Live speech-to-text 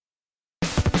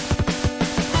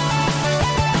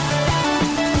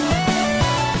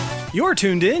You're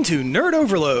tuned in to Nerd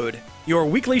Overload, your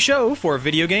weekly show for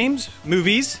video games,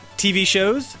 movies, TV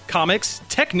shows, comics,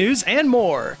 tech news, and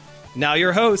more. Now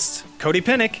your hosts, Cody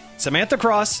Pennick, Samantha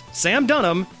Cross, Sam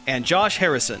Dunham, and Josh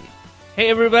Harrison. Hey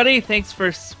everybody, thanks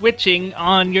for switching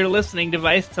on your listening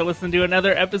device to listen to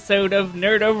another episode of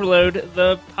Nerd Overload,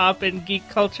 the pop and geek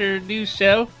culture news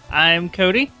show. I'm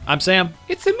Cody. I'm Sam.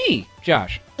 It's me,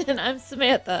 Josh. And I'm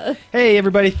Samantha. Hey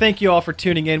everybody, thank you all for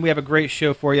tuning in. We have a great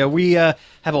show for you. We have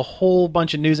a whole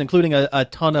bunch of news, including a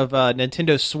ton of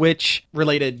Nintendo Switch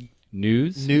related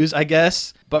news, I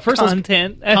guess. But first,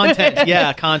 content.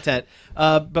 Content.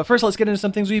 But first, let's get into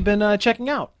some things we've been checking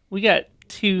out. We got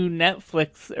 2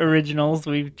 Netflix originals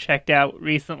we've checked out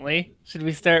recently. Should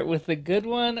we start with the good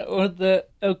one or the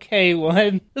okay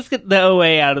one? Let's get the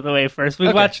OA out of the way first.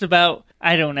 We watched about,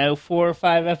 4 or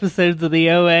 5 episodes of the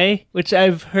OA, which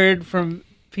I've heard from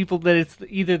people that it's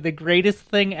either the greatest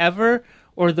thing ever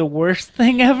or the worst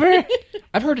thing ever.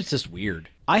 I've heard it's just weird.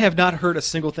 I have not heard a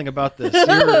single thing about this.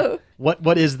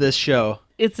 What is this show?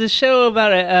 It's a show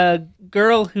about a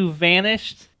girl who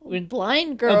vanished. A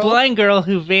blind girl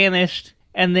who vanished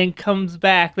and then comes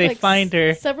back. They find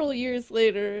her several years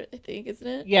later, I think, isn't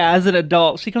it? Yeah, as an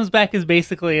adult. She comes back as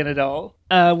basically an adult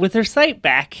with her sight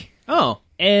back. Oh.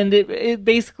 And it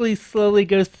basically slowly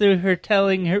goes through her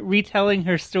retelling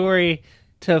her story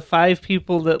to 5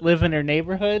 people that live in her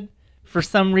neighborhood. For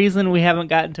some reason, we haven't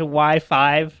gotten to why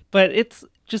 5, but it's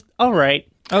just all right.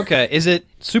 Okay. Is it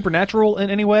supernatural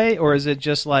in any way, or is it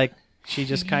just like she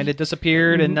just kind of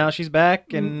disappeared and now she's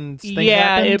back and things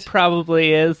happened? It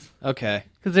probably is. Okay.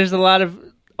 Because there's a lot of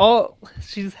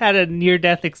she's had a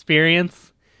near-death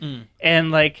experience,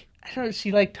 and I don't know.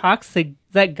 She talks to, is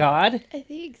that God? I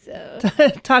think so.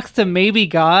 Talks to maybe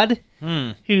God,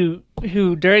 who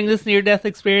during this near-death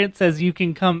experience says you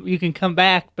can come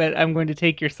back, but I'm going to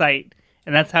take your sight,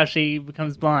 and that's how she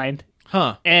becomes blind.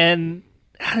 Huh. And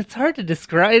it's hard to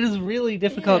describe. It is really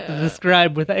difficult to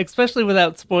describe, especially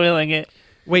without spoiling it.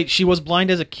 Wait, she was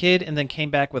blind as a kid and then came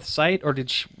back with sight, or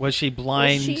was she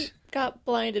blind? Well, she got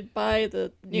blinded by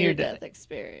the near-death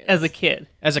experience. As a kid.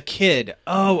 As a kid.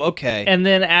 Oh, okay. And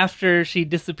then after she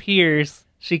disappears,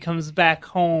 she comes back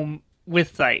home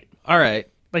with sight. All right.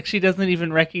 She doesn't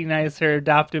even recognize her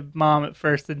adoptive mom at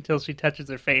first until she touches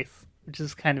her face, which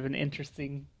is kind of an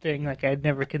interesting thing. I'd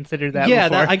never considered that before.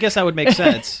 Yeah, I guess that would make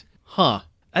sense. Huh.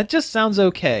 That just sounds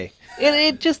okay.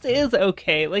 It just is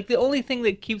okay. The only thing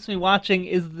that keeps me watching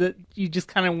is that you just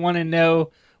kind of want to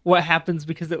know what happens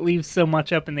because it leaves so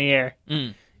much up in the air.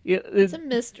 It's a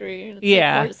mystery.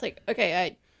 We're just okay,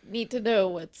 I need to know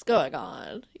what's going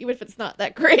on, even if it's not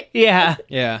that great. Yeah.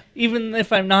 Yeah. Even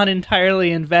if I'm not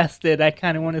entirely invested, I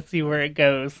kind of want to see where it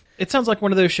goes. It sounds like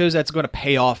one of those shows that's going to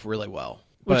pay off really well,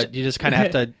 but you just kind of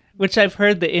have to... Which I've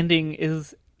heard the ending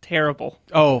is terrible.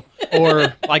 Oh,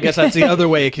 or I guess that's the other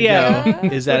way it could go,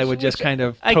 is that it would just kind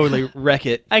of totally wreck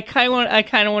it. I kind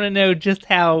of want to know just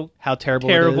how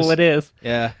terrible it is.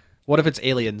 Yeah. What if it's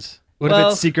aliens? What if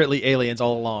it's secretly aliens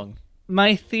all along?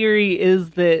 My theory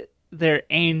is that they're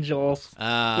angels,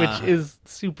 which is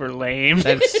super lame.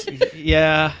 That's,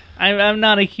 yeah. I'm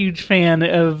not a huge fan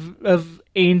of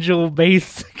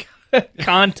angel-based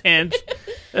content.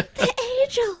 The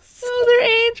angels! Oh,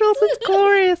 they're angels. It's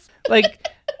glorious.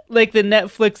 Like the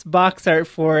Netflix box art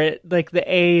for it, the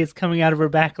A is coming out of her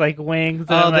back like wings.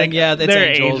 Oh, then it's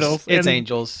they're angels. It's and,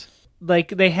 angels.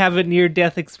 They have a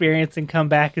near-death experience and come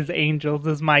back as angels,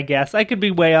 is my guess. I could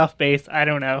be way off base. I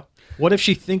don't know. What if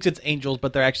she thinks it's angels,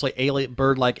 but they're actually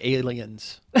bird-like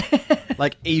aliens?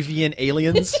 Like avian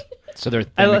aliens? So they're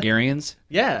Themagirians?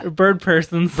 Yeah. Bird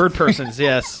persons. Bird persons,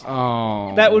 yes.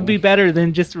 Oh. That would be better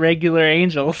than just regular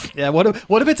angels. Yeah, what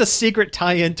if it's a secret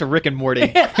tie-in to Rick and Morty?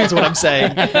 That's what I'm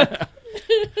saying.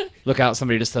 Look out,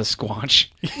 somebody just does squanch.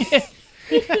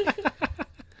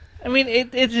 I mean,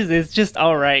 it's just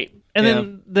all right. And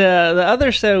then the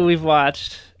other show we've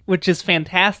watched, which is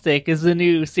fantastic, is the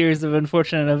new series of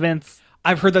Unfortunate Events.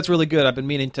 I've heard that's really good. I've been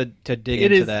meaning to dig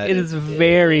into that. It is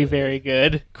very, very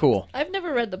good. Cool. I've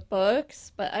never read the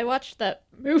books, but I watched that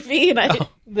movie and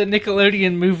the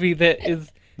Nickelodeon movie that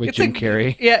is with Jim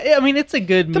Carrey. Yeah, I mean it's a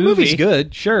good movie. The movie's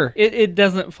good, sure. It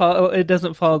doesn't follow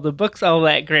the books all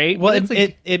that great. Well,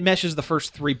 it meshes the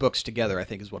first 3 books together, I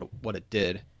think is what it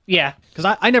did. Yeah.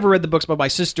 Because I never read the books, but my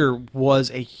sister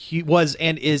was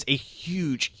and is a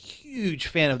huge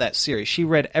fan of that series. She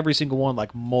read every single one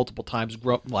multiple times,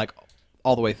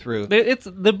 all the way through.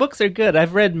 The books are good.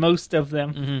 I've read most of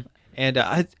them. Mm-hmm. And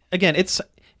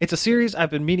it's a series I've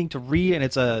been meaning to read,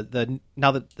 and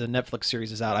now that the Netflix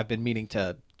series is out, I've been meaning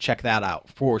to check that out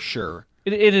for sure.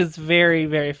 It is very,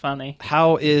 very funny.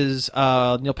 How is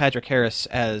Neil Patrick Harris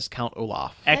as Count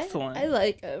Olaf? Excellent. I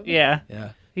like him. Yeah.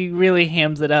 He really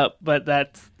hams it up, but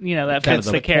that's, that Kind fits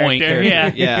of the the point character.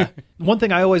 character. Yeah. One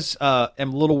thing I always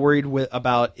am a little worried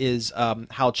about is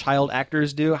how child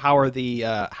actors do. How are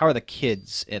the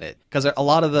kids in it? Because a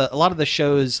lot of the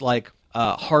shows like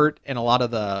Heart and a lot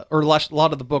of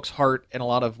the books Heart and a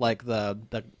lot of like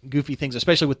the goofy things,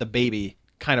 especially with the baby,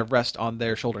 kind of rest on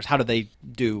their shoulders. How do they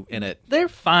do in it? They're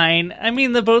fine. I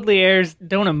mean, the Baudelaires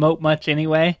don't emote much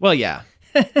anyway. Well, yeah.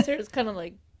 So it's kind of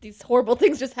like these horrible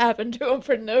things just happen to them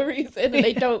for no reason, and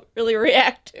they don't really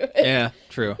react to it. Yeah,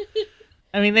 true.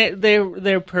 I mean,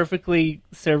 they're perfectly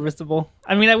serviceable.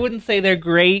 I mean, I wouldn't say they're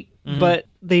great, but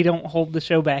they don't hold the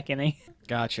show back any.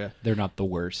 Gotcha. They're not the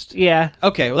worst. Yeah.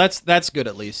 Okay, well that's good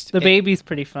at least. The baby's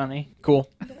pretty funny. Cool.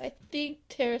 I think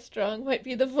Tara Strong might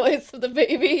be the voice of the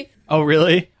baby. Oh,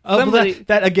 really? Oh, Somebody- well,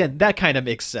 that again, that kind of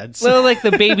makes sense. Well, like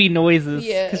the baby noises,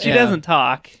 Yeah. because she Yeah. doesn't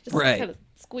talk. Just Right. kind of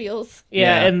squeals.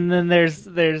 Yeah, Yeah. and then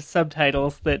there's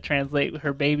subtitles that translate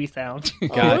her baby sound.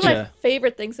 One of my Gotcha.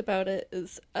 favorite things about it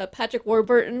is Patrick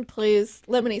Warburton plays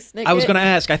Lemony Snicket. I was going to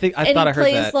ask. I thought I heard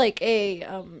plays that. like a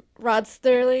Rod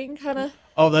Sterling kind of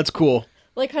Oh, that's cool.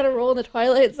 role in the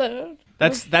Twilight Zone.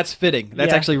 That's fitting.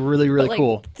 That's Yeah. actually really, really But, like,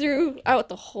 cool. Throughout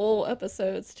the whole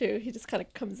episodes too, he just kind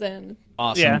of comes in.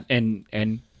 Awesome. Yeah.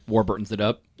 And Warburton's it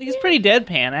up. He's pretty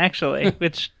deadpan, actually,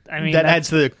 which, I mean... That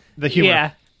that's- adds the humor.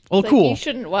 Yeah. Well, It's like, cool. you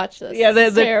shouldn't watch this. Yeah,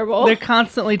 It's terrible. they're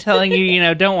constantly telling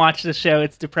you, don't watch the show,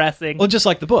 it's depressing. Well, just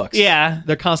like the books. Yeah.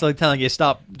 They're constantly telling you,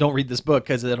 stop, don't read this book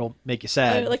because it'll make you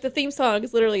sad. Like the theme song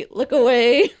is literally "Look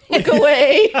away, look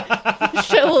away." The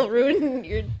show will ruin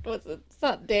your It's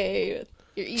not day,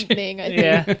 your evening. I think.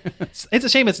 Yeah. It's a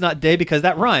shame it's not day because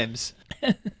that rhymes.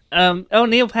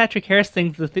 Neil Patrick Harris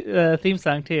sings the theme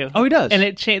song, too. Oh, he does? And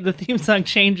the theme song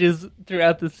changes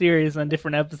throughout the series on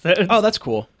different episodes. Oh, that's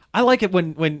cool. I like it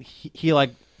when he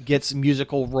like gets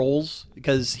musical roles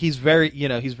because he's very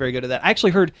good at that. I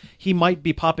actually heard he might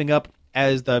be popping up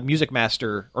as the music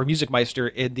master or music meister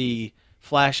in the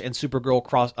Flash and Supergirl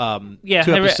cross yeah,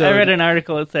 two I episode read an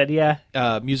article that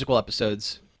said, musical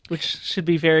episodes, which should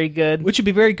be very good. which would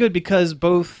be very good because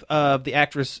both the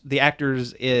actors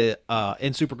in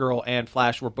Supergirl and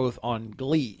Flash were both on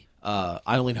Glee. I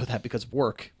only know that because of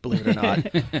work, believe it or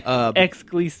not.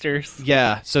 Ex-Gleasters.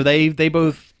 Yeah, so they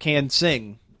both can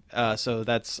sing, so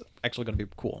that's actually going to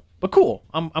be cool. But cool,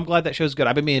 I'm glad that show's good.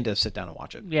 I've been meaning to sit down and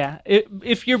watch it. Yeah,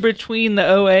 if you're between the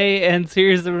OA and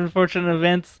Series of Unfortunate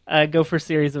Events, go for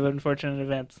Series of Unfortunate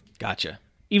Events. Gotcha.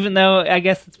 Even though I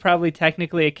guess it's probably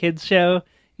technically a kids show,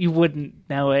 you wouldn't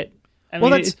know it. I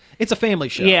Well, mean, it's a family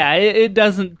show. yeah, it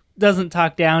doesn't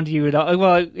talk down to you at all.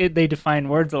 Well, they define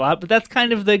words a lot, but that's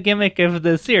kind of the gimmick of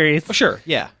the series. For sure.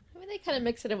 Yeah. I mean, they kind of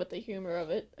mix it in with the humor of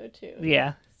it too.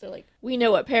 Yeah. So like, we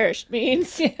know what perished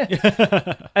means.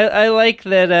 I like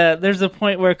that there's a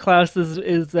point where Klaus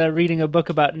is reading a book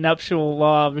about nuptial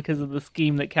law because of the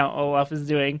scheme that Count Olaf is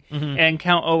doing. And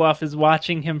Count Olaf is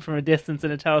watching him from a distance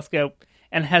in a telescope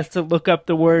and has to look up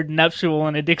the word nuptial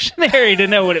in a dictionary to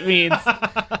know what it means.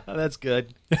 That's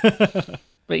good.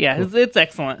 But yeah, it's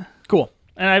excellent. Cool.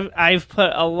 And I've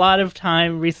put a lot of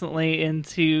time recently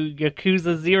into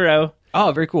Yakuza 0,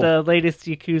 Oh, very cool. the latest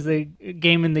Yakuza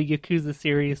game in the Yakuza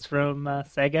series from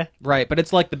Sega. Right, but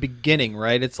it's like the beginning,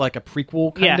 right? It's like a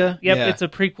prequel, kind of? Yeah, yep, it's a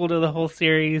prequel to the whole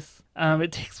series.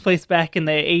 It takes place back in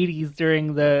the 80s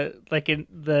during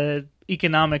the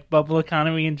economic bubble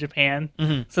economy in Japan.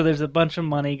 Mm-hmm. So there's a bunch of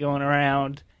money going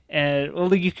around. And, well,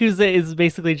 the Yakuza is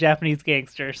basically Japanese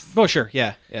gangsters. Oh, sure.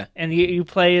 Yeah, yeah. And you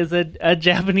play as a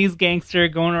Japanese gangster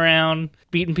going around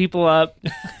beating people up.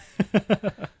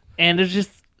 And there's just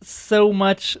so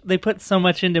much, they put so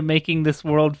much into making this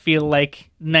world feel like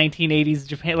 1980s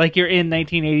Japan, like you're in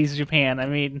 1980s Japan. I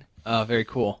mean, Oh, very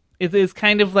cool. it is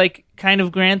kind of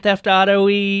Grand Theft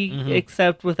Auto-y,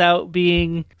 except without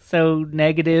being so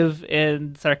negative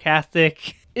and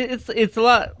sarcastic. It's a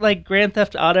lot like Grand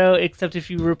Theft Auto, except if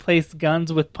you replace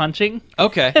guns with punching.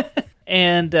 Okay.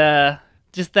 And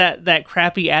just that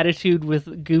crappy attitude with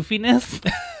goofiness.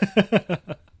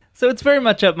 So it's very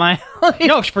much up my alley.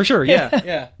 No, for sure. Yeah,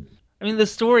 yeah. I mean, the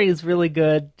story is really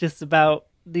good, just about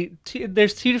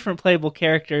there's two different playable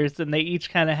characters, and they each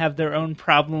kind of have their own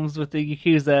problems with the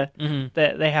Yakuza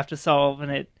that they have to solve,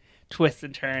 and it twists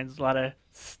and turns. A lot of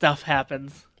stuff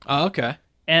happens. Oh, okay.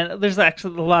 And there's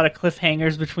actually a lot of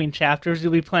cliffhangers between chapters.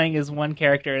 You'll be playing as one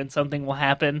character, and something will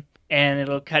happen, and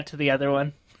it'll cut to the other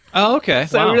one. Oh, okay.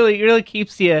 So Wow. it really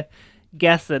keeps you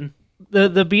guessing.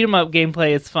 The beat 'em up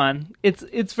gameplay is fun.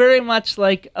 It's very much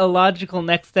like a logical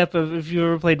next step of if you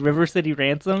ever played River City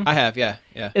Ransom. I have, yeah,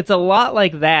 yeah. It's a lot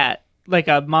like that. like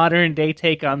a modern day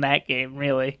take on that game,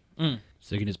 really.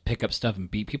 So you can just pick up stuff and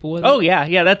beat people with it? Oh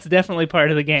yeah, that's definitely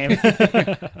part of the game.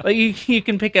 Like you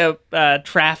can pick up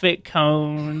traffic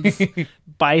cones,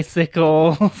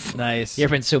 bicycles, Nice. You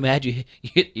ever been so mad you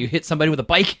hit somebody with a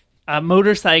bike? a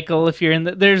motorcycle. If you're in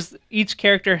there's each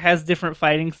character has different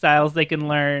fighting styles they can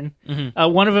learn.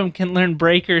 One of them can learn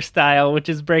breaker style, which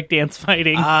is breakdance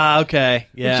fighting, Okay.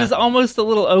 Yeah. which is almost a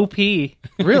little OP.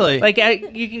 really? Like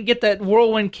you can get that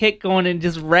whirlwind kick going and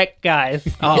just wreck guys.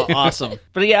 oh, awesome.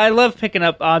 But yeah, I love picking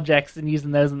up objects and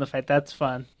using those in the fight. That's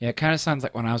fun. Yeah, it kind of sounds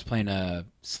like when I was playing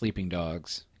Sleeping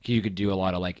Dogs. You could do a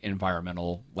lot of like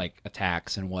environmental like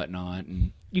attacks and whatnot,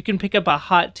 and You can pick up a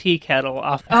hot tea kettle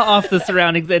off the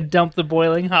surroundings and dump the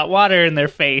boiling hot water in their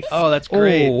face. Oh, that's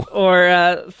great. Oh.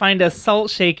 Or find a salt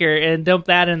shaker and dump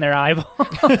that in their eyeball.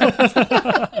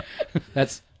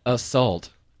 That's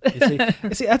assault.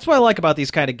 You see, that's what I like about these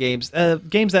kind of games.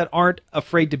 Games that aren't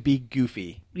afraid to be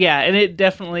goofy. Yeah, and it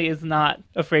definitely is not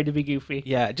afraid to be goofy.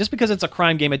 Yeah, just because it's a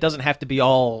crime game, it doesn't have to be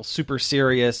all super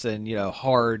serious and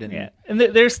hard. And Yeah, and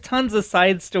there's tons of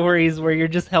side stories where you're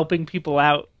just helping people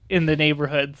out in the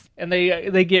neighborhoods, and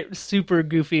they get super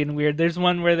goofy and weird. There's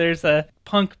one where there's a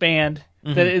punk band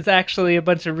that is actually a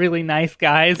bunch of really nice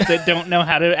guys that don't know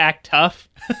how to act tough,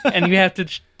 and you have to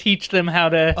teach them how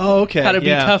to how to be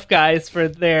tough guys for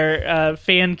their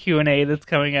fan Q&A that's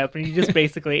coming up, and you just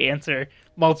basically answer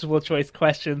multiple choice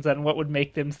questions on what would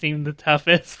make them seem the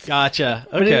toughest. Gotcha.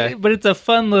 Okay. But it's a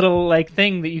fun little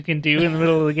thing that you can do in the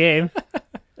middle of the game.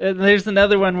 And there's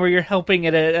another one where you're helping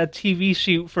at a TV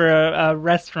shoot for a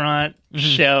restaurant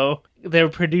show. Their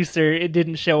producer, it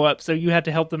didn't show up, so you had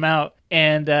to help them out.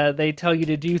 And they tell you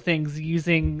to do things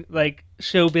using like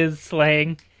showbiz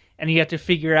slang, and you have to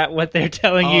figure out what they're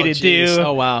telling you to do.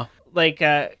 Oh, wow. Like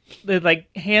they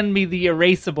hand me the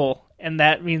erasable, and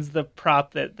that means the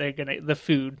prop that the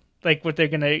food, like what they're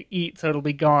gonna eat, so it'll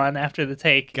be gone after the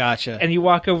take. Gotcha. And you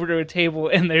walk over to a table,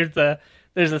 and there's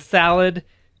a salad,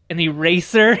 an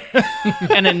eraser,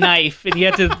 and a knife, and you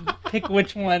have to pick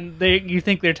which one you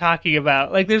think they're talking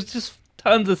about. Like, there's just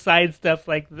tons of side stuff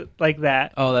like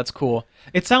that. Oh, that's cool.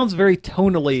 It sounds very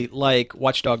tonally like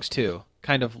Watch Dogs 2.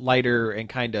 Kind of lighter and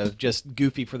kind of just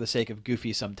goofy for the sake of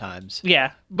goofy sometimes.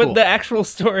 Yeah, but Cool. the actual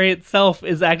story itself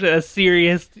is actually a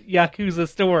serious Yakuza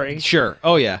story, Sure.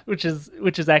 Oh, yeah. which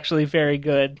is actually very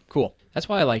good. Cool. That's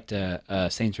why I liked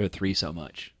Saints Row 3 so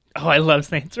much. Oh, I love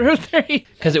Saints Row 3.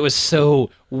 Because it was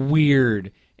so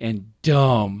weird and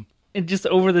dumb. And just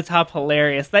over the top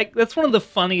hilarious. That's one of the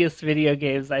funniest video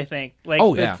games, I think. Like,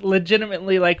 Oh, yeah. it's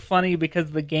legitimately like funny because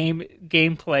the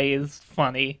gameplay is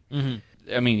funny.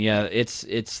 I mean, yeah,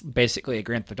 it's basically a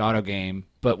Grand Theft Auto game,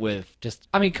 but with just...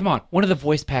 I mean, come on. One of the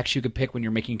voice packs you could pick when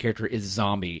you're making a character is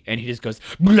Zombie, and he just goes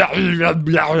blah, blah, blah,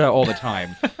 blah, all the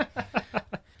time.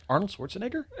 Arnold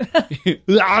Schwarzenegger?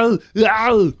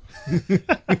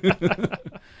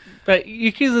 But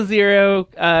Yakuza 0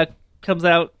 comes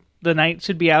out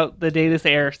should be out the day this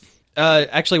airs.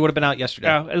 Actually, would have been out yesterday.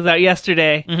 Oh, it was out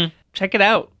yesterday. Check it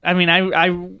out. I mean,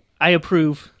 I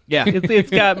approve. Yeah. It's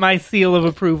got my seal of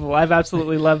approval. I've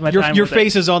absolutely loved my time Your with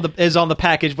face is on the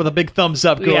package with a big thumbs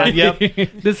up going. Yeah.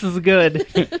 Yep. This is good.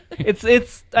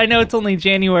 It's. I know it's only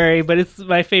January, but it's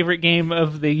my favorite game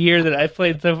of the year that I've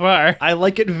played so far. I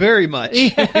like it very much.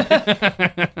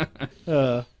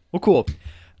 Well, cool.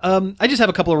 I just have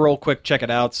a couple of real quick check it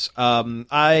outs.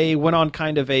 I went on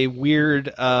kind of a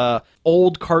weird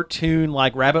old cartoon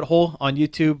like rabbit hole on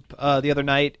YouTube the other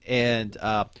night and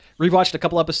rewatched a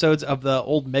couple episodes of the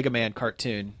old Mega Man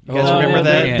cartoon. You guys remember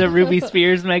that? man. The Ruby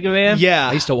Spears Mega Man? Yeah.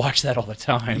 I used to watch that all the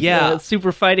time. Yeah. The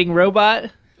super fighting robot?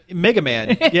 Mega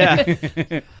Man.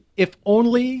 Yeah. If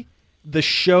only the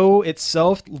show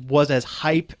itself was as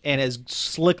hype and as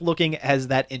slick looking as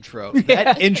that intro.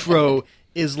 That intro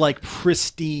is like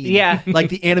pristine. Yeah. Like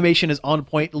the animation is on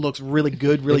point, it looks really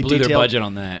good, really They blew detailed. their budget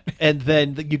on that. And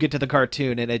then you get to the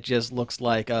cartoon and it just looks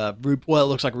like it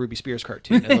looks like a Ruby Spears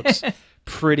cartoon. It looks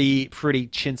pretty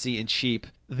chintzy and cheap.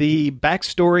 The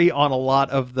backstory on a lot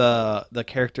of the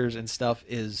characters and stuff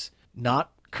is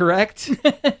not correct.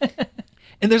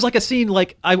 And there's like a scene,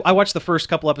 like I watched the first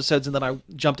couple episodes and then I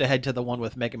jumped ahead to the one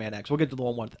with Mega Man X. We'll get to the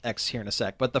one with X here in a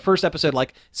sec. But the first episode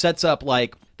like sets up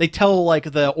like they tell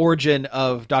like the origin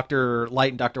of Dr.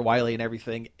 Light and Dr. Wily and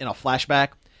everything in a flashback.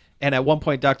 And at one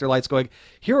point Dr. Light's going,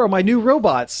 "Here are my new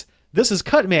robots. This is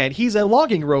Cutman. He's a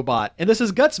logging robot. And this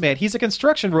is Gutsman. He's a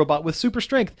construction robot with super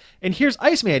strength. And here's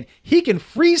Iceman. He can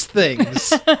freeze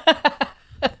things."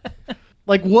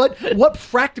 Like, what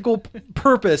practical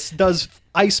purpose does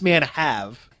Iceman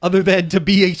have other than to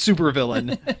be a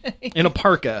supervillain in a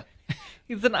parka?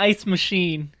 He's an ice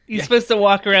machine. He's supposed to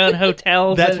walk around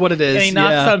hotels. That's what it is, And he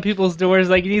knocks yeah. on people's doors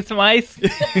like, you need some ice?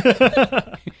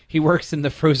 He works in the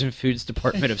frozen foods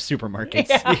department of supermarkets.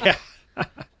 Yeah.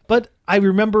 But I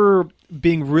remember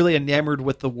being really enamored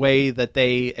with the way that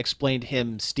they explained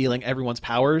him stealing everyone's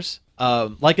powers,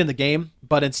 like in the game,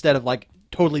 but instead of like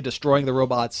totally destroying the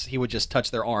robots, he would just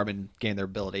touch their arm and gain their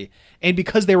ability. And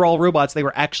because they were all robots, they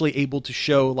were actually able to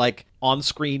show like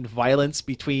on-screen violence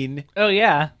between. Oh,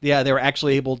 yeah. Yeah, they were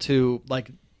actually able to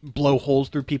like blow holes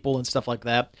through people and stuff like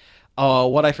that.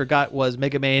 What I forgot was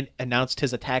Mega Man announced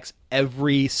his attacks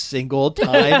every single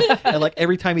time, and like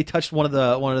every time he touched one of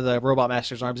the Robot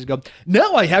Master's arms, he'd go,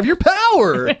 "Now I have your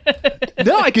power.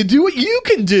 Now I can do what you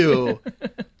can do.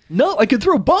 No, I can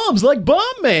throw bombs like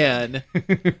Bomb Man."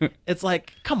 It's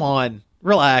like, come on,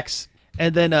 relax.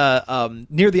 And then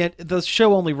near the end, the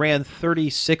show only ran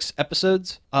 36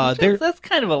 episodes. That's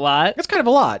kind of a lot. That's kind of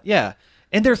a lot, yeah.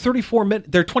 And they're 24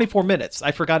 minutes.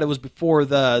 I forgot it was before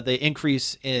the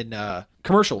increase in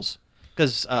commercials,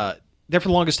 because there for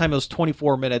the longest time it was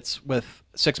 24 minutes with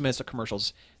 6 minutes of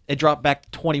commercials. It dropped back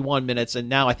to 21 minutes, and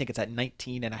now I think it's at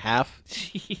 19 and a half.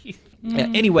 Jeez. Yeah,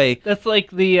 anyway, That's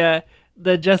like the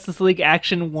Justice League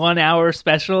Action 1 hour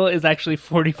special is actually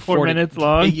 44 minutes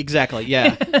long. Exactly,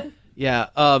 yeah.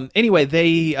 Yeah. Anyway,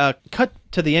 they cut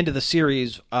to the end of the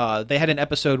series. They had an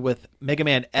episode with Mega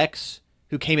Man X,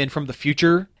 who came in from the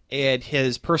future, and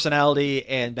his personality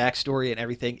and backstory and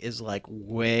everything is like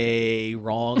way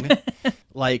wrong.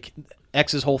 Like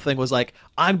X's whole thing was like,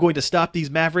 I'm going to stop these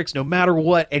Mavericks no matter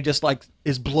what, and just like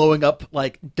is blowing up,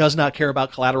 like does not care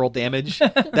about collateral damage.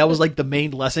 That was like the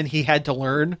main lesson he had to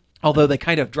learn, although they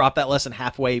kind of dropped that lesson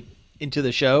halfway into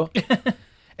the show.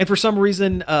 And for some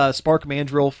reason, Spark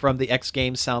Mandrill from the X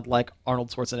Games sound like Arnold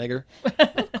Schwarzenegger.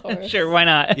 Of course. Sure, why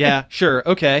not? Yeah, sure,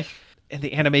 okay. And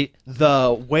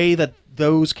the way that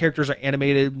those characters are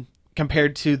animated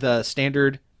compared to the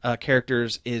standard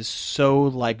characters is so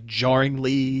like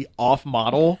jarringly off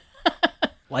model.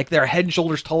 Like they're head and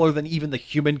shoulders taller than even the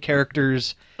human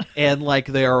characters, and like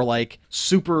they are like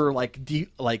super like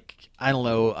I don't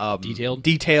know,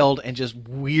 detailed and just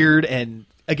weird and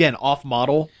again off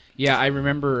model. Yeah, I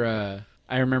remember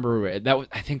that was,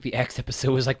 I think the X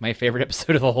episode was like my favorite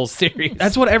episode of the whole series.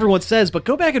 That's what everyone says, but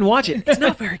go back and watch it. It's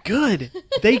not very good.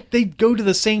 They go to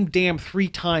the same dam 3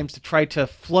 times to try to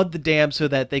flood the dam so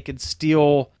that they could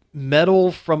steal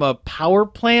metal from a power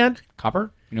plant.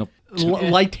 Copper?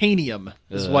 Litanium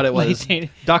is what it was. Litanium.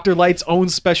 Dr. Light's own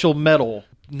special metal.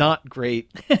 Not great.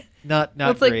 Not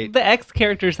Well, it's great. like the X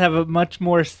characters have a much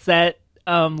more set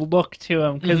look to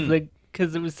them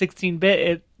because it was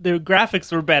 16-bit. The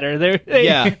graphics were better. They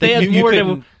had you more to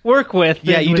couldn't- work with.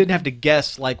 Yeah, than you with- didn't have to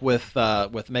guess like with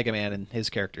Mega Man and his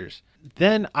characters.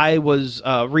 Then I was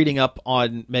reading up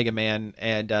on Mega Man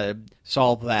and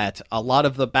saw that a lot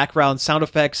of the background sound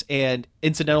effects and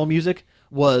incidental music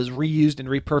was reused and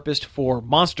repurposed for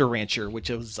Monster Rancher, which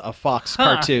was a Fox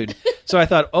cartoon. So I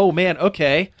thought, oh man,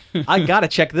 okay, I gotta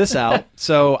check this out.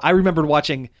 So I remembered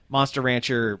watching Monster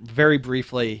Rancher very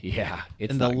briefly. Yeah,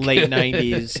 it's in the not late good.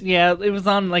 90s. Yeah, it was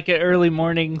on like an early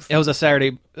mornings. It was a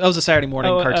Saturday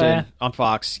morning Oh, cartoon on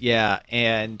Fox. Yeah,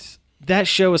 and that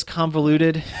show is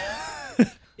convoluted.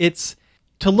 It's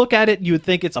to look at it, you would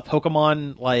think it's a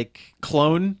Pokemon like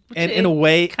clone, and in a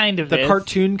way, kind of the is.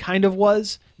 cartoon kind of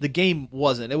was. The game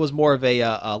wasn't. It was more of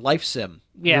a life sim.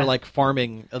 Yeah. You're like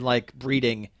farming and like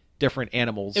breeding different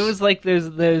animals. It was like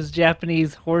those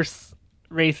Japanese horse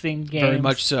racing games. very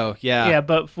much so. Yeah. Yeah,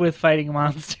 but with fighting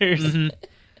monsters.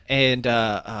 And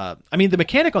I mean, the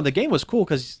mechanic on the game was cool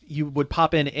because you would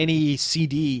pop in any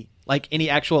CD, like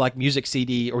any actual like music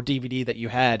CD or DVD that you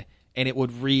had, and it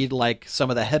would read like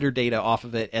some of the header data off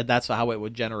of it, and that's how it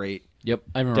would generate Yep,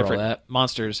 I remember all different that.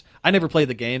 monsters. I never played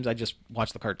the games; I just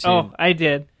watched the cartoon. Oh, I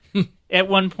did. At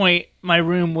one point, my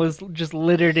room was just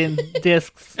littered in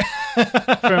discs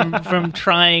from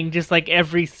trying just like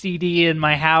every CD in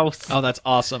my house. Oh, that's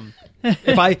awesome.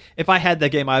 If I had that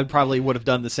game, I probably would have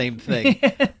done the same thing.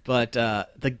 But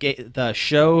the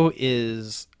show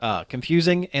is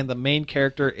confusing, and the main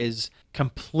character is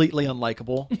completely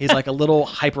unlikable. He's like a little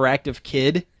hyperactive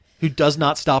kid who does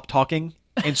not stop talking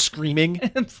and screaming.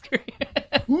 I'm screaming.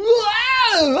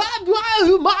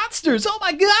 Whoa, monsters! Oh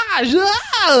my gosh!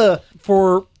 Ah!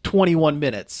 For 21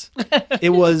 minutes, it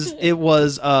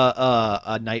was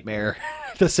a nightmare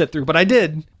to sit through. But I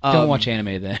did. Don't watch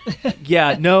anime then,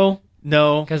 Yeah, no.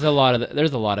 because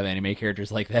there's a lot of anime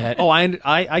characters like that. Oh,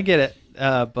 I get it.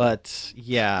 But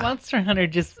yeah, Monster Hunter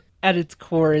just at its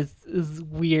core is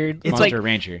weird. It's Monster like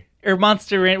Rancher. or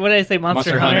Monster What did I say?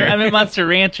 Monster Monster Hunter. Hunter. I mean Monster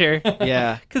Rancher.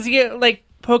 yeah. Because you get like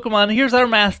Pokemon, here's our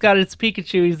mascot. It's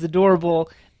Pikachu. He's adorable.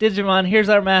 Digimon, here's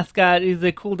our mascot. He's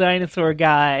a cool dinosaur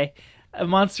guy. A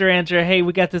Monster Rancher, hey,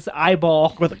 we got this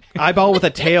eyeball. With an eyeball with a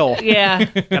tail Yeah.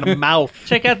 and a mouth.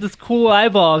 Check out this cool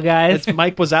eyeball, guys. It's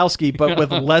Mike Wazowski, but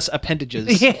with less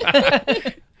appendages.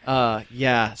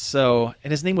 Yeah. So,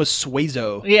 and his name was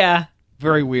Suezo. Yeah.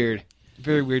 Very weird.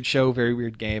 Very weird show. Very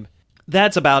weird game.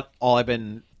 That's about all I've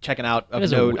been checking out of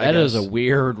note. That is a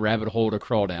weird rabbit hole to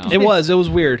crawl down. It was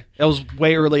weird. It was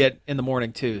way early in the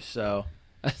morning too. So,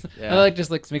 yeah. I like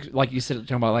like you said,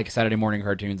 talking about like Saturday morning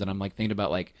cartoons, and I'm like thinking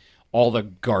about like all the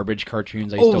garbage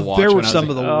cartoons I used to watch. There were when I was some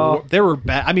a- of the there were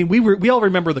bad. I mean, we all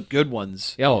remember the good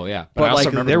ones, Oh yeah, but but I also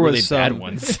like remember there the was really some bad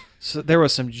ones. So there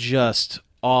was some just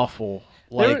awful.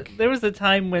 Like there was a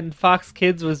time when Fox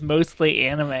Kids was mostly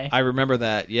anime. I remember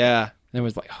that. Yeah. There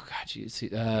was like, oh god, you see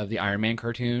the Iron Man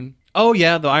cartoon. Oh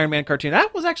yeah, the Iron Man cartoon.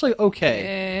 That was actually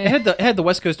okay. Eh. It had the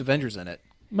West Coast Avengers in it.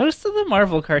 Most of the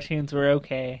Marvel cartoons were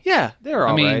okay. Yeah, they were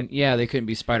all I mean, right. yeah, they couldn't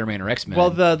be Spider-Man or X-Men. Well,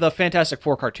 the Fantastic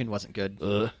Four cartoon wasn't good.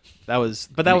 That was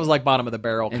like bottom of the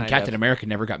barrel. and kind Captain of. America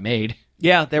never got made.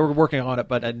 Yeah, they were working on it,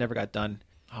 but it never got done.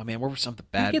 Oh man, what were some of the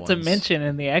bad He gets ones? a mention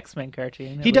in the X-Men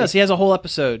cartoon. He does. He has a whole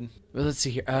episode. Well, let's see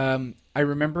here. I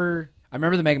remember the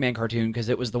Mega Man cartoon because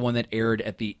it was the one that aired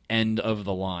at the end of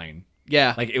the line.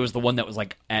 Yeah, Like it was the one that was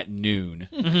like at noon.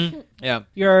 yeah,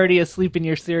 You're already asleep in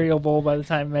your cereal bowl by the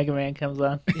time Mega Man comes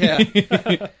on. yeah.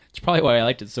 It's probably why I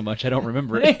liked it so much. I don't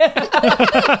remember it.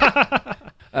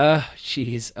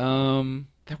 Jeez.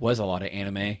 There was a lot of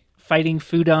anime. Fighting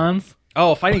Foodons.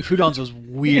 Oh, Fighting Foodons was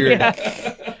weird.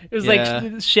 It was Yeah.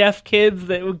 like chef kids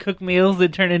that would cook meals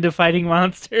that turn into fighting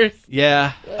monsters.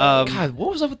 Yeah. God,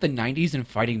 what was up with the '90s and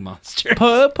fighting monsters?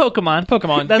 Pokemon.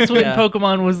 Pokemon. That's when Yeah.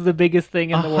 Pokemon was the biggest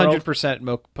thing in the world.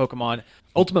 100% Pokemon.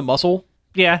 Ultimate Muscle.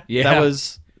 Yeah. Yeah,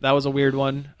 That was a weird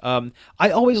one.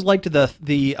 I always liked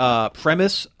the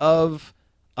premise of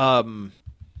what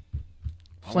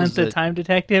Flint was the it? Time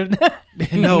Detective.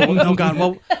 no, God,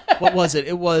 what was it?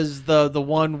 It was the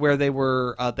one where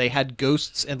they had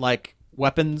ghosts and like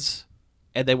weapons,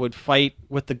 and they would fight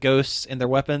with the ghosts and their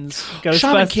weapons.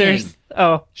 Shaman King. Ghostbusters.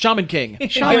 Oh, Shaman King.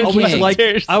 Shaman I always King.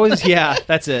 liked. Yeah,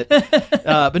 that's it.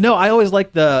 But no, I always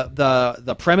liked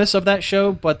the premise of that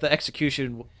show, but the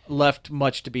execution left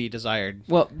much to be desired.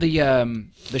 Well, the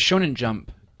Shonen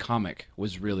Jump comic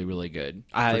was really, really good.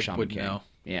 I for Shaman wouldn't King. know.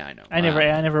 Yeah, I know. I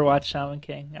never watched Shaman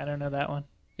King. I don't know that one.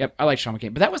 Yep, I like Shaman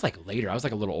King, but that was like later. I was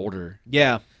like a little older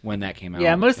Yeah. when that came out.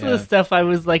 Yeah, most of the stuff I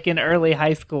was like in early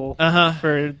high school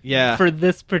for Yeah. for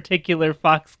this particular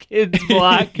Fox Kids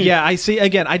block. Yeah, I see.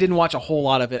 Again, I didn't watch a whole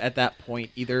lot of it at that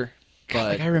point either. But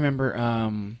Like I remember,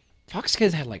 Fox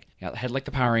Kids had like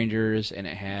the Power Rangers, and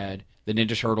it had the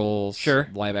Ninja Turtles, Sure.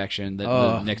 live action, the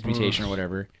Oh, Next Mutation or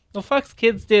whatever. Well, Fox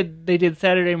Kids did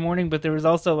Saturday morning, but there was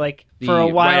also like The for a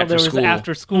right while after there was school.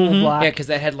 after school block. Yeah, because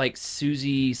that had like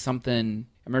Susie something.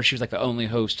 I remember she was like the only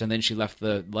host, and then she left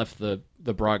the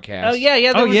broadcast. Oh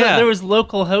yeah. There was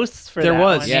local hosts for There that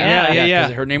was, one. yeah.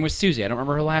 'cause her name was Susie. I don't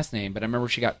remember her last name, but I remember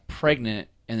she got pregnant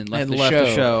and then left, And the, left show.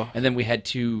 the show. And then we had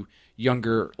two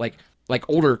younger, like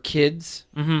older kids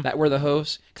that were the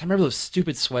hosts. 'Cause I remember those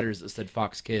stupid sweaters that said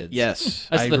Fox Kids. yes,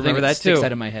 That's I the thing remember that sticks too.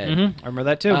 out of my head. I remember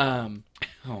that too.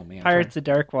 Oh man, Pirates of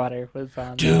Darkwater was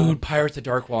on. dude, Pirates of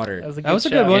Darkwater, that was a good, That was a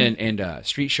show. good one. and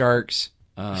Street Sharks.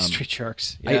 Street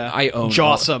Sharks. I- Yeah. I own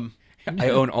Jawsome. I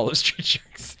own all of Street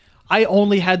Sharks. I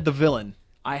only had the villain.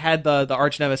 I had the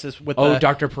arch nemesis with Oh, the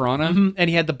Dr. Piranha. and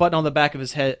he had the button on the back of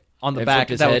his head on the It back flipped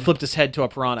his that head? flipped his head to a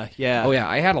piranha. Yeah. Oh yeah,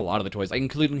 I had a lot of the toys. I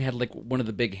including had like one of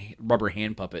the big rubber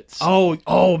hand puppets.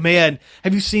 Oh man.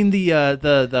 Have you seen the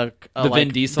Vin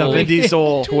Diesel the Vin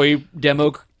Diesel toy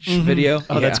demo video.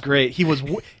 Oh, that's great. He was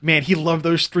man. He loved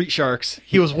those Street Sharks.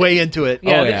 He was way into it.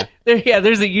 Yeah, Oh, yeah.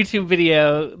 There's a YouTube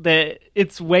video that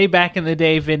it's way back in the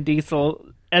day. Vin Diesel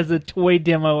as a toy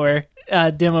demoer,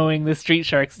 demoing the Street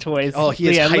Sharks toys. Oh, he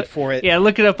is hyped for it. Yeah,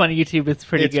 look it up on YouTube. It's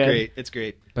pretty It's good. great. It's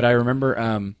great. But I remember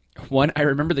I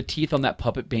remember the teeth on that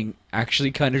puppet being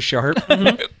actually kind of sharp.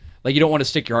 Like you don't want to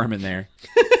stick your arm in there.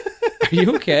 Are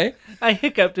you okay? I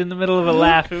hiccuped in the middle of a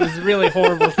laugh. It was really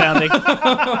horrible sounding.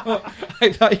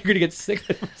 I thought you were gonna get sick.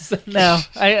 No,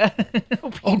 I.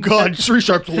 Oh God, Street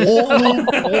Sharks. One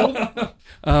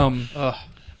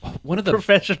of the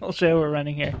Professional show we're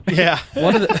running here. Yeah.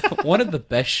 one of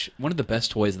the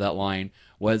best toys of that line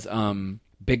was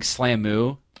Big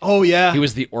Slamoo. Oh yeah. He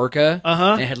was the orca.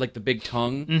 Uh-huh. And had like the big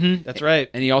tongue. Mm-hmm. That's right.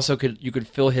 And he also you could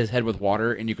fill his head with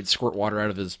water, and you could squirt water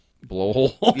out of his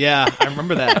blowhole. Yeah, I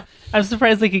remember that. I'm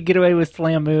surprised they could get away with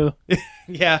Slamoo,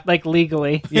 Yeah. like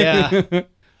legally. Yeah.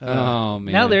 Oh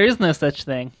man. Now there is no such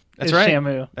thing That's as right.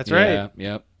 Shamu, That's right.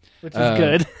 Yep. which is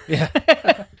good.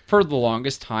 For the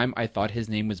longest time, I thought his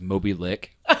name was Moby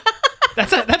Lick.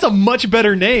 That's a much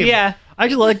better name. Yeah. I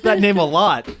just like that name a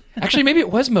lot. Actually, maybe it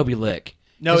was Moby Lick.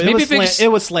 No, 'Cause it maybe was, if it's-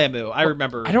 it was Slamu. I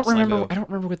remember. I don't remember. Slamu. I don't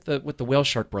remember what the whale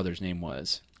shark brother's name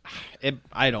was.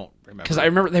 I don't remember. Because I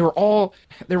remember there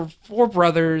were 4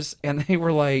 brothers, and they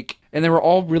were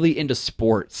all really into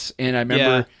sports. And I remember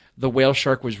Yeah. the whale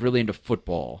shark was really into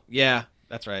football. Yeah,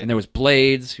 that's right. And there was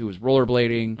Blades, who was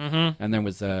rollerblading, and then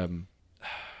was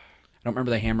I don't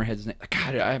remember the Hammerhead's name.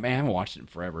 God, I haven't watched it in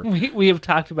forever. We have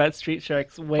talked about Street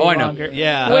Sharks way Oh, I know. longer.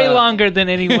 Yeah. Way longer than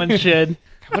anyone should.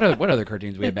 What other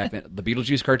cartoons we had back then? The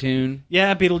Beetlejuice cartoon.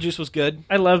 Yeah, Beetlejuice was good.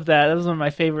 I love that. That was one of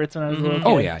my favorites when I was a little kid.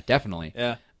 Oh yeah, definitely.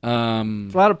 Yeah.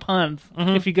 It's a lot of puns.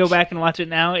 If you go back and watch it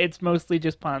now, it's mostly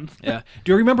just puns. Yeah.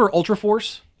 Do you remember Ultra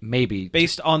Force? Maybe.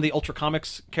 Based on the Ultra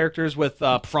Comics characters with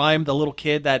Prime, the little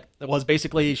kid that was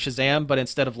basically Shazam, but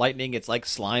instead of lightning, it's like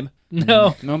slime.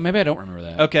 No, No, maybe I don't remember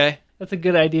that. Okay. that's a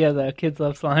good idea, though. Kids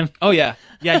love slime. Oh yeah,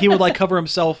 yeah. He would like cover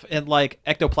himself in like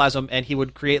ectoplasm, and he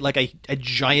would create like a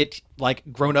giant like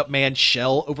grown-up man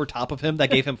shell over top of him that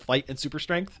gave him fight and super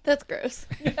strength. That's gross.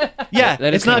 Yeah,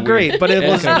 that is it's not kinda weird. great, but it That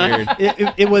was is kinda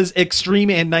not, it was extreme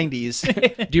and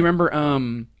 90s. Do you remember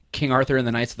King Arthur and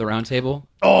the Knights of the Round Table?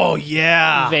 Oh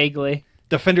yeah, Vaguely.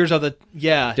 Defenders of the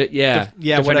Yeah, yeah,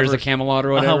 Defenders whatever. of Camelot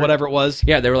or whatever. whatever it was.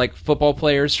 Yeah, they were like football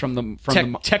players from the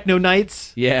Techno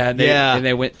Knights. yeah, and Yeah.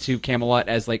 they went to Camelot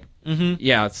as like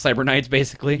Cyber Knights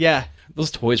basically. Yeah.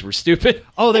 Those toys were stupid.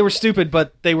 Oh, they were stupid,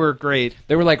 but they were great.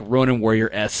 They were like Ronin Warrior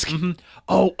esque.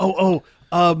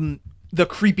 The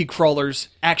creepy crawlers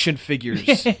action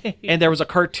figures, and there was a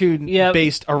cartoon Yep.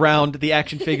 based around the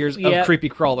action figures of Yep. creepy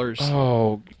crawlers.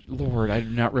 Oh Lord, I do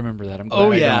not remember that. I'm glad.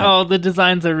 Oh, I yeah. don't. Oh, the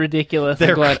designs are ridiculous.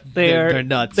 They're, glad- they're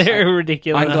nuts. They're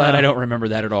ridiculous. I'm glad I don't remember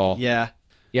that at all. Yeah.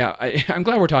 Yeah, I'm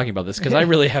glad we're talking about this because I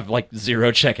really have like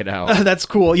zero check it out. That's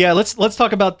cool. Yeah, let's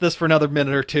talk about this for another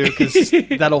minute or two because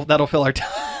that'll fill our time.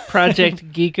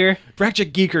 Project Geeker.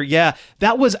 Project Geeker, yeah,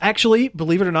 that was actually,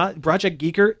 believe it or not, Project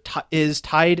Geeker is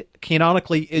tied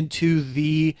canonically into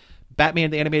the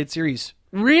Batman the Animated Series.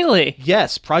 Really?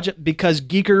 Yes, because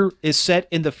Geeker is set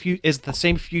in is the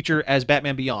same future as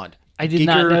Batman Beyond. I did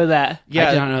not know that. Yeah,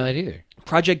 I did not know that either.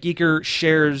 Project Geeker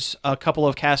shares a couple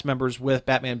of cast members with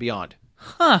Batman Beyond.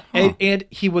 Huh. And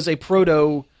he was a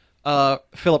proto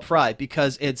Philip Fry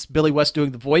because it's Billy West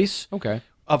doing the voice Okay.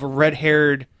 of a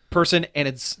red-haired person, and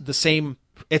it's the same.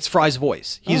 It's Fry's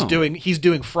voice. He's Oh.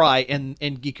 doing Fry in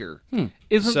Geeker.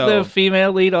 Isn't So- the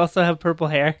female lead also have purple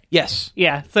hair? Yes.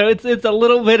 Yeah, so it's a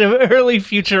little bit of early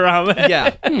Futurama.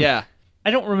 Yeah. Yeah. I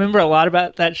don't remember a lot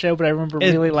about that show, but I remember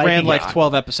It really liking ran it. like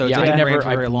 12 episodes. Yeah, It I didn't never. ran for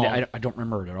very long. I don't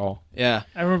remember it at all. Yeah.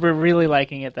 I remember really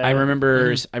liking it, though. I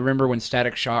remember when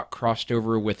Static Shock crossed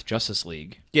over with Justice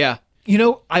League. Yeah. You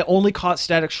know, I only caught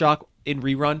Static Shock in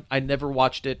rerun. I never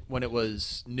watched it when it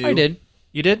was new. I did.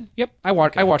 You did? Yep, I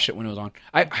watched it when it was on.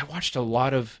 I watched a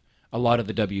lot of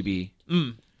the WB.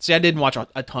 See, I didn't watch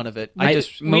a ton of it. I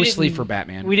just mostly didn't- for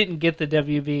Batman. We didn't get the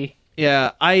WB.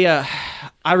 Yeah, I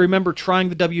remember trying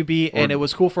the WB and it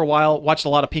was cool for a while. Watched a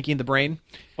lot of Pinky and the Brain,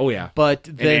 oh yeah, but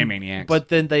then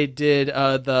Animaniacs. they did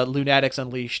the Lunatics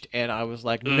Unleashed, and I was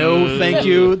like, no, thank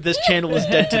you. This channel is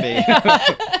dead to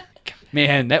me.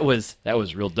 man, that was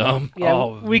real dumb. Yeah,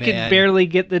 Oh, we could man. barely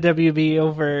get the WB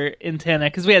over antenna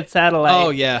because we had satellite. Oh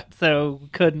yeah. So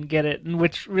couldn't get it,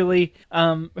 which really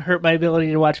hurt my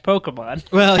ability to watch Pokemon.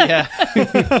 Well, yeah.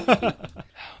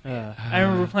 I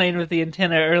remember playing with the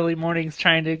antenna early mornings,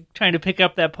 trying to pick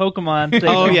up that Pokemon thing.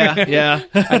 Oh yeah. Yeah.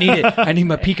 I need it. I need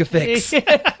my Pika fix. All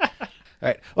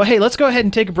right. Well, hey, let's go ahead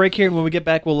and take a break here, and when we get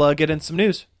back, we'll get in some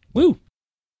news. Woo.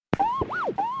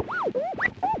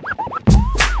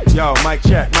 Yo, mic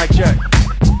check.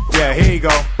 Yeah, here you go.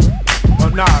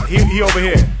 Oh, nah, he over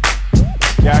here.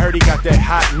 Yeah, I heard he got that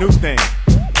hot new thing.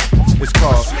 It's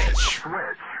called Switch.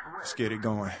 Let's get it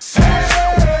going.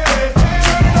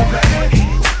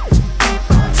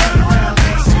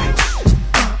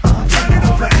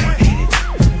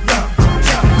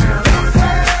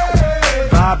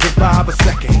 Vibe a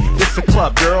second. It's a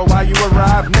club, girl, while you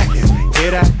arrive naked.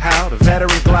 Hear that? How the veteran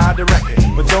glide the record.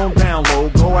 But don't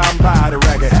download, go out and buy the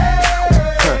record.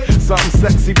 Something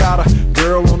sexy about a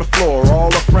girl on the floor,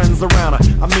 all her friends around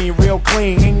her. I mean, real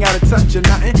clean, ain't gotta touch or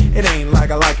nothing. It ain't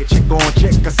like I like a chick on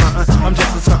chick or something. I'm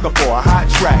just a sucker for a hot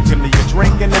track. Give me a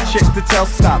drink and a chick to tell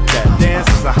stop that. Dance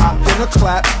is a hop and a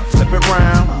clap, flip it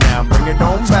round. Now bring it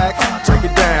on back, break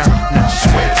it down. Now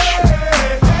switch.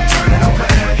 Turn it over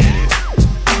and hit it.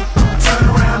 Turn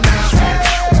around now.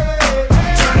 Switch.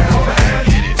 Turn it over and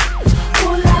hit it.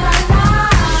 Ooh la la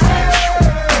la. Switch.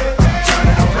 Turn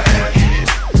it over and hit it.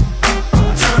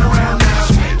 Turn around now.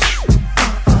 Switch.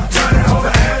 Turn it over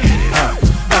and hit it.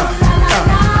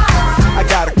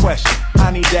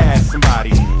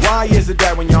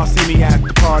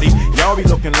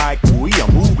 looking like, ooh, he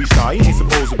a movie star. He ain't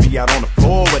supposed to be out on the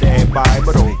floor with everybody.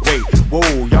 But oh wait,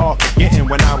 whoa, y'all forgetting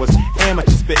when I was amateur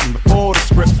spitting before the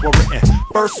scripts were written.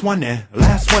 First one in,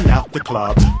 last one out the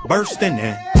club, bursting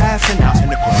in, passing out in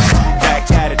the club.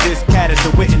 Back at it, this cat is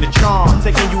the wit and the charm,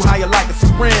 taking you higher like a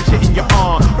syringe hitting your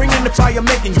arm, bringing the fire,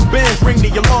 making you bend, ring the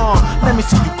alarm. Let me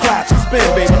see you clap and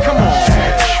spin, baby, come on.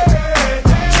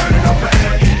 Turn it over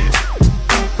and hit it.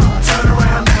 Turn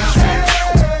around now.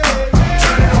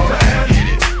 Turn it over and hit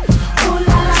it. Ooh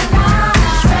la la la.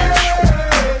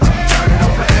 Turn it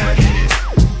over and hit it.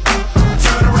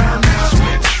 Turn around now.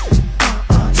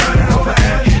 Turn it over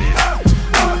and hit it.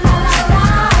 Ooh la la la.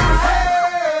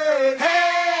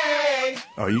 Hey.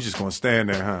 Oh, you just gonna stand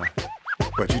there, huh?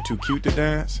 But you too cute to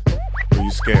dance? Or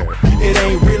you scared? It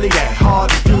ain't really that hard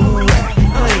to do.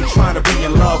 I ain't trying to be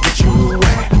in love with you.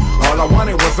 All I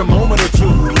wanted was a moment or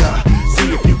two. See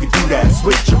if you could do that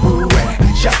switcheroo.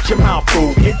 Shut your mouth,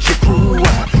 fool, get your crew.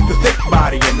 The thick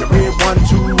body and the red one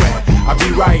too. I'll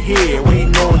be right here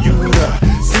waiting on you to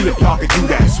see if y'all could do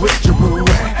that switcheroo.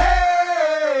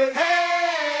 Hey,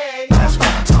 hey, that's what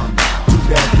I'm talking about. Do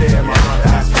that there, ma.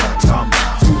 That's what I'm talking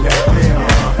about. Do that there, ma.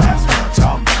 That's what I'm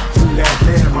talking about. Do that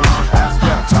there, ma. That's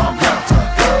what I'm talking about.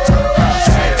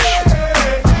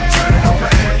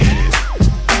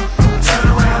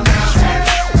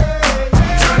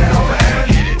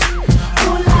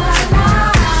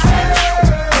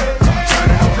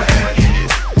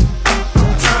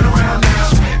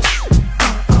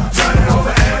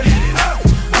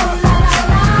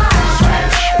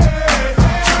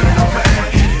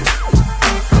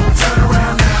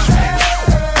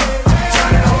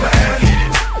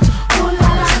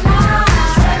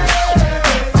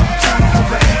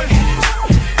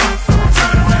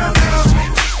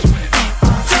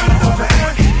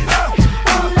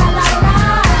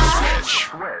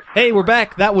 Hey, we're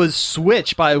back. That was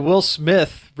Switch by Will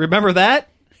Smith. Remember that?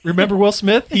 Remember Will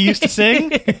Smith? He used to sing?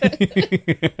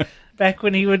 Back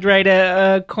when he would write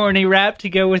a corny rap to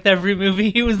go with every movie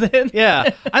he was in. Yeah.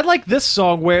 I like this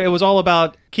song where it was all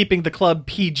about keeping the club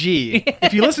PG.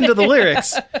 If you listen to the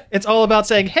lyrics, it's all about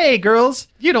saying, hey, girls,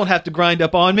 you don't have to grind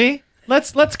up on me.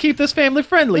 Let's keep this family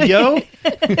friendly, yo.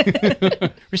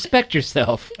 Respect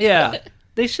yourself. Yeah.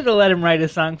 They should have let him write a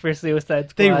song for Suicide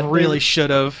Squad. They really should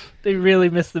have. They really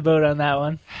missed the boat on that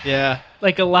one. Yeah.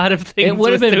 Like a lot of things. It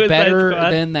would have with been Suicide better Squad.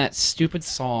 than that stupid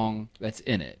song that's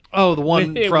in it. Oh, the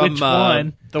one Which from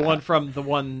one?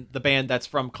 The band that's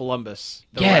from Columbus.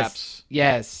 The yes. raps.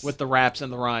 Yes. With the raps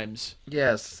and the rhymes.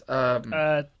 yes.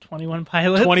 21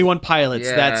 Pilots. 21 Pilots,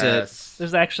 that's it.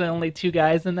 There's actually only 2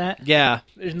 guys in that. Yeah.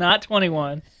 There's not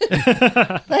 21.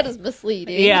 That is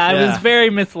misleading. Yeah, I Yeah. was very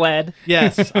misled.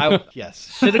 Yes.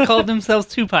 Yes. Should have called themselves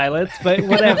 2 pilots, but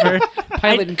whatever.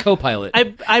 Pilot and co-pilot.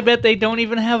 I bet they don't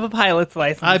even have a pilot's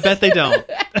license. I bet they don't.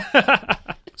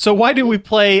 So why do we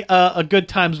play a Good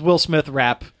Times Will Smith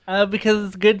rap? Because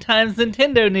it's Good Times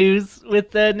Nintendo news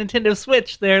with the Nintendo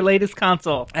Switch, their latest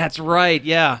console. That's right.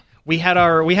 Yeah. We had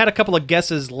a couple of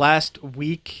guesses last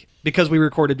week because we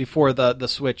recorded before the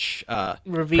Switch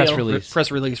Reveal. Press release.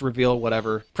 press release, reveal,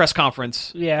 whatever, press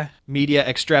conference, Yeah, media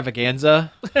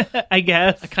extravaganza, I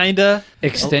guess. kinda.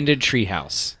 Extended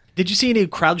Treehouse. Did you see any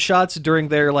crowd shots during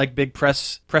their like big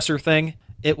presser thing?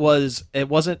 It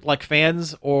wasn't like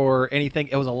fans or anything.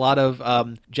 It was a lot of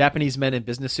Japanese men in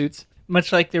business suits.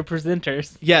 Much like their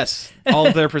presenters. Yes, all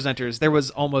of their presenters. There was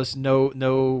almost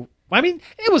no. I mean,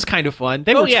 it was kind of fun.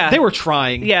 They were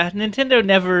trying. Yeah, Nintendo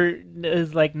never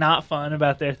is like not fun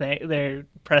about their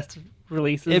press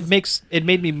releases. It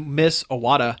made me miss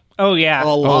Iwata Oh yeah. a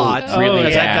lot. really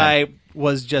because bad. that guy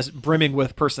was just brimming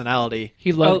with personality.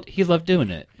 He loved doing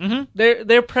it.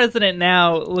 Their president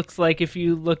now looks like if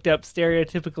you looked up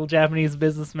stereotypical Japanese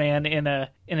businessman in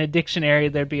a dictionary,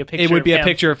 there'd be a picture. It would be of a him.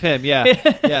 picture of him.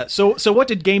 Yeah, yeah. So what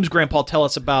did Games Grandpa tell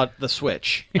us about the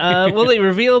Switch? Well, they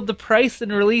revealed the price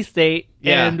and release date,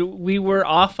 Yeah. and we were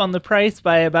off on the price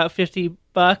by about $50.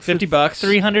 $50.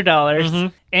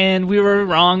 $300, and we were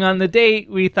wrong on the date.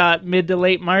 We thought mid to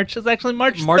late March. It's actually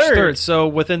March 3rd. So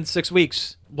within 6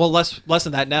 weeks. Well, less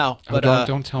than that now. But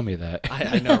Don't tell me that.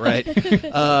 I know, right?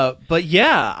 But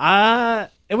yeah,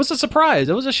 it was a surprise.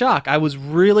 It was a shock. I was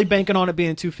really banking on it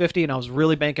being $250, and I was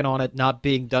really banking on it not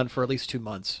being done for at least 2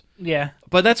 months. Yeah,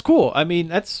 But that's cool. I mean,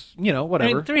 that's whatever.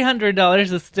 I mean,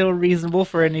 $300 is still reasonable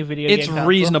for a new video game. It's console.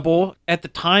 reasonable. At the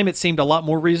time, it seemed a lot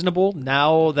more reasonable.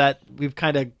 Now that we've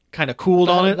kind of cooled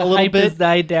on it The a little hype has bit,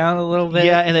 died down a little bit.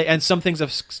 yeah, and some things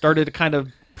have started to kind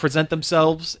of present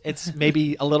themselves. It's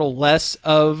maybe a little less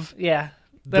of Yeah.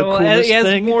 the Well, coolest as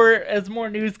thing. more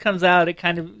news comes out, it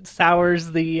kind of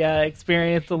sours the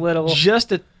experience a little.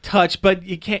 Just a touch, but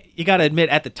you got to admit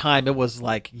at the time it was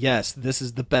like, yes, this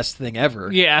is the best thing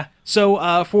ever. Yeah.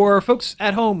 So for folks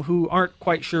at home who aren't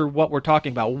quite sure what we're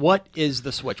talking about, what is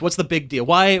the Switch? What's the big deal?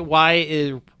 Why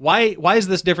is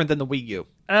this different than the Wii U?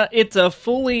 It's a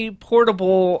fully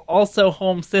portable, also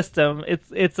home system.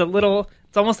 It's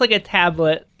almost like a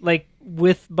tablet, like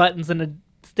with buttons and a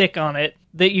stick on it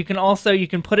that you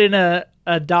can put in a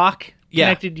dock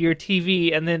connected to your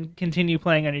TV and then continue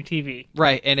playing on your TV.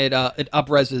 Right, and it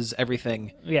up-reses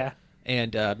everything. Yeah.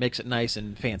 And makes it nice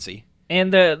and fancy.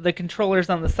 And the controllers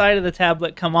on the side of the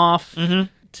tablet come off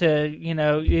to,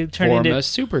 you turn Form into a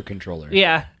super controller.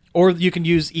 Yeah. Or you can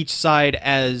use each side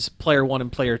as player 1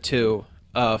 and player 2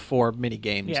 for mini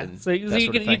games. Yeah, and so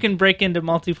you can break into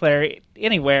multiplayer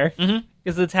anywhere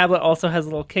because the tablet also has a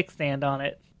little kickstand on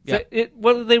it. So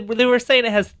they were saying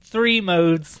it has 3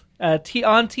 modes: on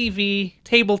TV,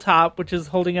 tabletop, which is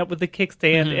holding up with the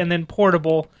kickstand, and then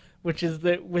portable, which is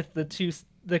with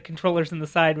the controllers in the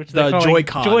side, which the they're calling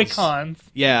Joy-Cons. Joy-Cons.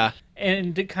 Yeah,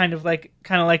 and kind of like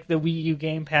the Wii U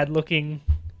gamepad looking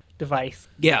device.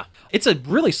 Yeah, it's a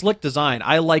really slick design.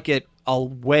 I like it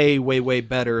way, way, way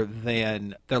better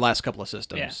than their last couple of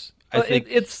systems. Yeah. I think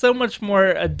it's so much more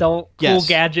adult, cool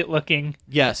gadget looking.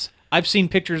 Yes, I've seen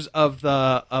pictures of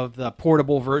the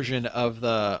portable version of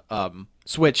the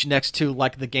Switch next to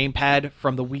like the gamepad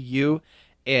from the Wii U,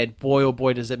 and boy, oh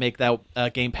boy, does it make that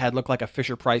gamepad look like a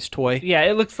Fisher-Price toy. Yeah,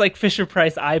 it looks like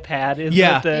Fisher-Price iPad is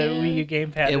what the Wii U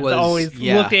gamepad has always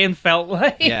looked and felt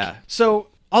like. Yeah, so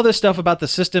all this stuff about the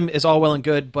system is all well and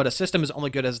good, but a system is only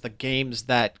good as the games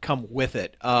that come with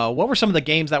it. What were some of the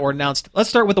games that were announced? Let's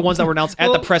start with the ones that were announced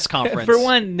at the press conference. For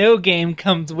one, no game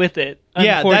comes with it.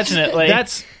 Unfortunately,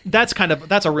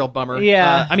 that's a real bummer.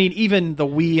 Yeah, I mean, even the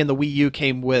Wii and the Wii U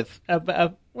came with.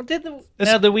 Well,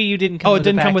 the Wii U didn't come. Oh, it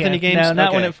didn't come with any games. No,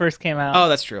 not when it first came out. Oh,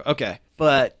 that's true. Okay,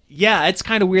 but yeah, it's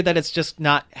kind of weird that it's just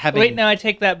not having. Wait, no, I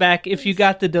take that back. If you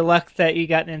got the deluxe set, you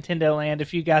got Nintendo Land.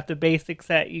 If you got the basic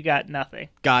set, you got nothing.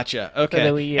 Gotcha. For Okay,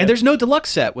 the Wii U. And there's no deluxe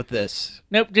set with this.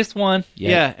 Nope, just one.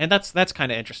 Yeah, and that's kind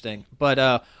of interesting.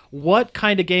 But what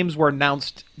kind of games were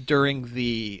announced during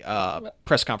the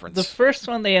press conference? The first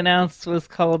one they announced was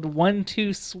called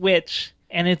 1-2 Switch.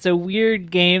 And it's a weird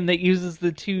game that uses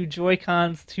the 2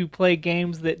 Joy-Cons to play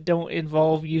games that don't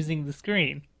involve using the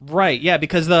screen. Right, yeah,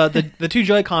 because the 2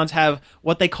 Joy-Cons have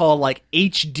what they call like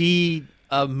HD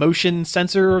motion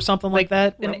sensor or something like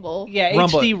that. Rumble. Yeah,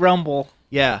 Rumble. HD Rumble.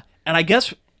 Yeah, and I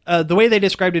guess the way they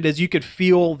described it is you could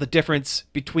feel the difference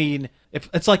between... If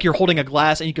it's like you're holding a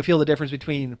glass and you can feel the difference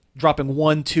between dropping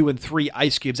 1, 2, and 3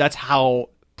 ice cubes. That's how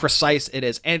precise it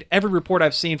is. And every report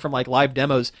I've seen from like live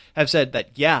demos have said that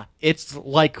it's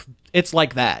like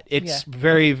that. It's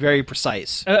very, very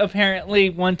precise.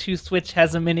 Apparently 1-2 Switch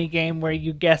has a mini game where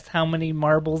you guess how many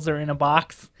marbles are in a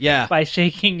box by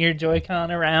shaking your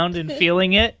Joy-Con around and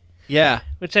feeling it. Yeah.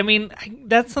 Which, I mean,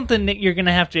 that's something that you're going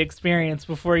to have to experience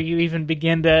before you even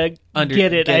begin to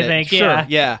get it, I think. Sure,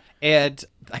 yeah. And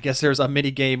I guess there's a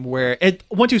mini game where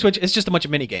 1-2 Switch is just a bunch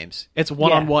of mini games. It's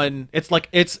one-on-one. It's like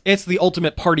it's the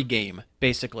ultimate party game,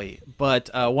 basically. But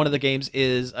one of the games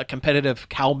is a competitive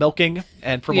cow milking,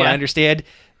 and from what I understand,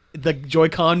 the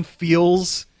Joy-Con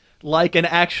feels like an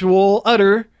actual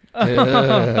udder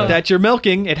that you're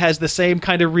milking. It has the same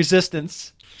kind of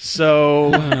resistance. So,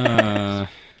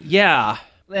 yeah.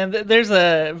 And there's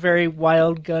a very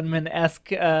Wild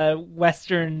Gunman-esque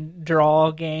Western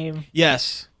draw game.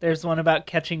 Yes. There's one about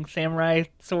catching samurai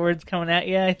swords coming at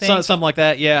you, I think. Something like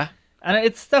that, yeah. And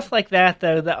it's stuff like that,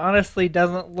 though, that honestly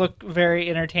doesn't look very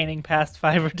entertaining past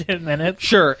 5 or 10 minutes.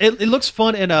 Sure. It looks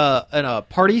fun in a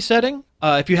party setting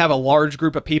if you have a large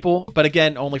group of people, but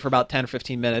again, only for about 10 or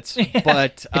 15 minutes. Yeah.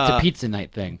 But It's a pizza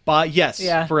night thing.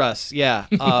 Yes, for us, yeah.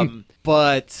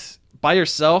 But by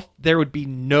yourself, there would be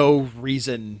no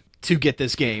reason to get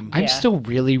this game. I'm still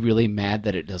really, really mad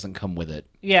that it doesn't come with it.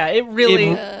 Yeah, it really...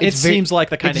 It seems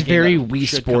like the kind of game very that Wii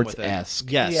should come with it.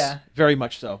 Sports-esque. Yes, Yeah. very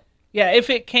much so. Yeah,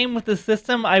 if it came with the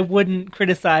system, I wouldn't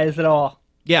criticize at all.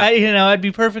 Yeah. I'd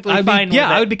be perfectly fine with it. Yeah,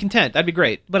 I would be content. That'd be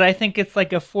great. But I think it's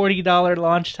like a $40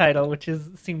 launch title, which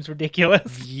seems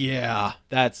ridiculous. Yeah,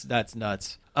 that's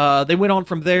nuts. They went on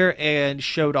from there and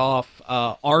showed off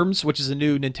ARMS, which is a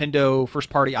new Nintendo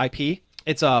first-party IP.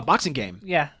 It's a boxing game.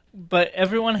 Yeah, but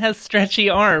everyone has stretchy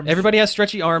arms. Everybody has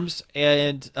stretchy arms,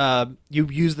 and you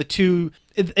use the 2...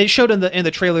 It showed in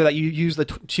the trailer that you use the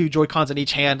 2 Joy-Cons in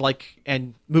each hand,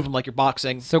 and move them like you're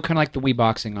boxing. So kind of like the Wii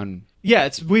boxing on... Yeah,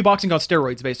 it's Wii boxing on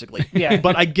steroids, basically. Yeah.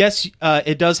 But I guess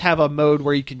it does have a mode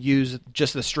where you can use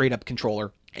just the straight-up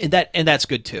controller, and that's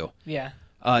good, too. Yeah.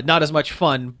 Not as much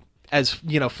fun. as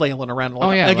flailing around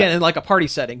yeah, in like a party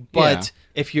setting. But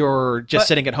Yeah. if you're just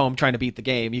sitting at home trying to beat the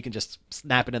game, you can just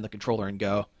snap it in the controller and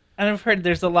go. And I've heard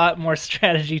there's a lot more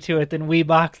strategy to it than Wii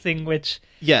Boxing, which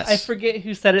Yes. I forget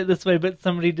who said it this way, but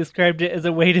somebody described it as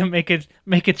a way to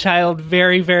make a child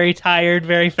very, very tired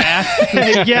very fast.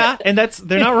 Yeah, and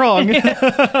they're not wrong.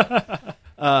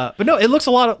 But no, it looks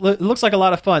like a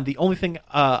lot of fun. The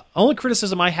only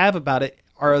criticism I have about it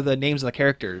are the names of the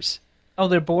characters. Oh,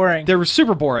 they're boring. They were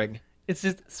super boring. It's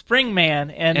just Spring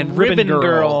Man and Ribbon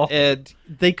Girl. And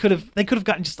they could have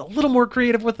gotten just a little more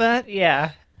creative with that.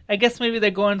 Yeah. I guess maybe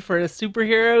they're going for a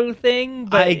superhero thing,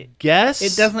 but I guess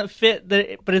it doesn't fit.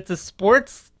 But it's a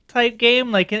sports type game.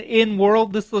 Like in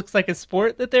world, this looks like a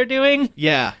sport that they're doing.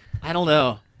 Yeah, I don't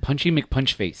know. Punchy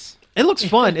McPunchface. It looks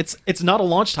fun. It's not a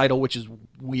launch title, which is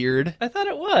weird. I thought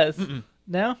it was.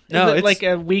 No? No, Is it it's- like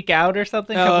a week out or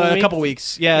something? A couple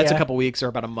weeks. Yeah, it's a Yeah. couple weeks or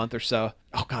about a month or so.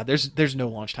 Oh god, there's no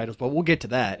launch titles, but we'll get to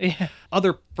that. Yeah.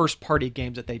 Other first party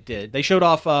games that they did. They showed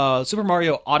off Super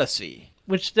Mario Odyssey.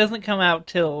 Which doesn't come out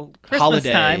till Christmas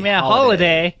Holiday time. Yeah,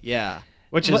 holiday. Yeah,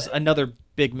 which is another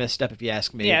big misstep if you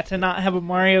ask me. Yeah, to not have a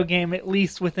Mario game at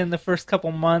least within the first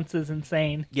couple months is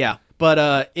insane. Yeah,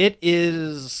 but it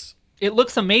is. It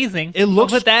looks amazing. It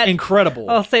looks I'll put that, incredible.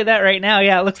 I'll say that right now.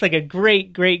 Yeah, it looks like a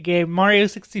great, great game. Mario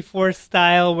 64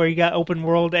 style where you got open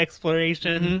world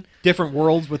exploration. Different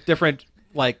worlds with different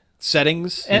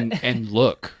settings, And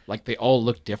look. Like, they all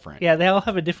look different. Yeah, they all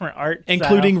have a different art style.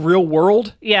 including real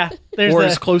world Yeah, or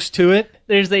as close to it.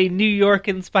 there's a New York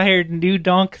inspired New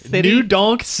Donk City. New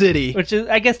Donk City. which is,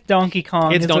 I guess, Donkey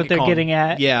Kong It's is Donkey what they're Kong. getting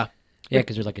at. Yeah, Yeah,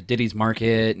 because there's like a Diddy's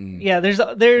Market and Yeah, there's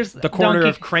the corner Donkey,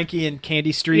 of Cranky and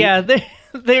Candy Street. Yeah,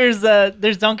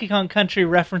 there's Donkey Kong Country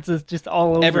references just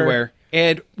all over. everywhere,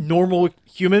 and normal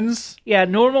humans. Yeah,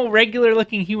 normal, regular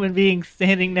looking human beings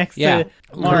standing next Yeah. to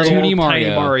Mario. Cartoony Little Mario.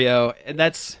 tiny Mario, and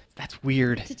that's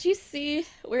weird. Did you see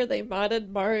where they modded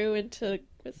Mario into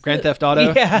Grand Theft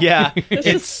Auto. Yeah. It's just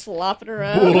it's slopping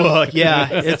around. Whoa, yeah,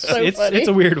 it's So funny. it's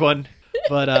a weird one,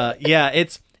 but yeah,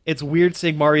 it's weird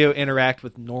seeing Mario interact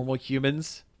with normal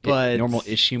humans, but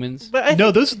normal-ish humans. But I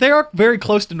No, they are very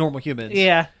close to normal humans.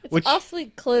 yeah, It's Which-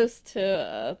 awfully close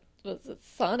to was it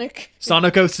Sonic?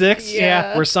 Sonic 06,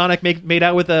 Yeah. where Sonic made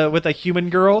out with a human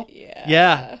girl.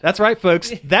 Yeah. That's right,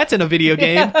 folks. That's in a video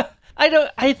game.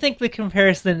 I think the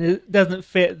comparison doesn't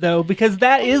fit though, because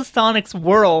that is Sonic's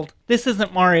world. This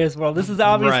isn't Mario's world. This is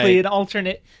obviously Right. an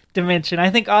alternate dimension. I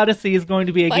think Odyssey is going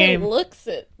to be a By game. looks,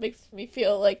 it makes me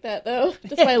feel like that though,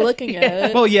 just by looking at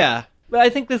it. Well, yeah, But I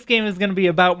think this game is going to be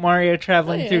about Mario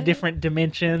traveling Oh, yeah. through different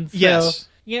dimensions. So, Yes.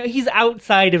 he's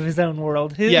outside of his own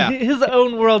world. His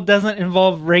own world doesn't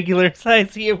involve regular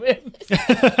sized humans.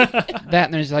 That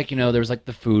and there's there was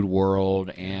the food world,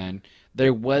 and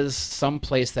there was some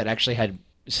place that actually had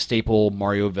staple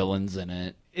Mario villains in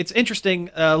it. it's interesting.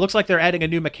 Looks like they're adding a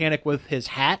new mechanic with his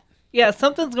hat. Yeah,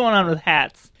 something's going on with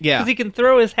hats. Yeah. Because he can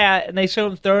throw his hat, and they show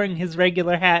him throwing his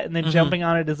regular hat and then jumping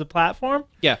on it as a platform.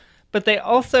 Yeah, But they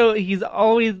also, you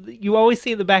always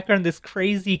see in the background this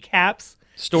crazy caps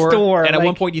store. And at like-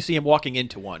 one point, you see him walking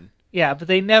into one. Yeah, but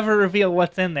they never reveal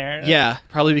what's in there. Yeah,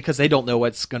 probably because they don't know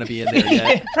what's going to be in there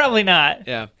yet. Probably not.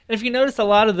 Yeah. And if you notice, a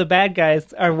lot of the bad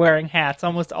guys are wearing hats,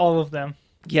 almost all of them.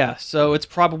 Yeah, so it's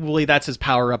probably that's his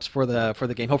power ups for the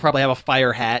game. He'll probably have a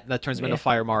fire hat that turns him into Yeah.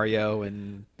 Fire Mario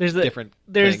and There's a different.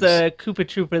 There's things. a Koopa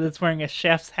Troopa that's wearing a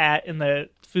chef's hat in the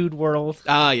food world.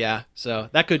 Yeah. So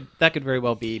that could very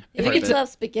well be. You part think of it's have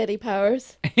spaghetti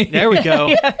powers? it. There we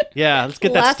go. Yeah, let's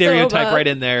get that Lasso stereotype up. right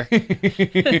in there.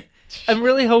 I'm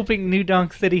really hoping New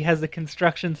Donk City has a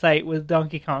construction site with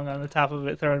Donkey Kong on the top of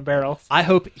it throwing barrels. I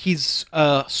hope he's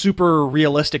super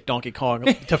realistic Donkey Kong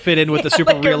to fit in with the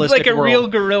super realistic like a world. real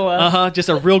gorilla. Just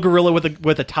a real gorilla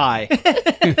with a tie.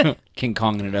 King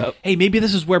Konging it up. Hey, maybe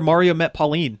this is where Mario met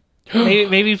Pauline.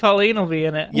 Maybe Pauline will be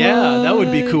in it. Yeah, that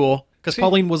would be cool. Because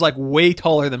Pauline was way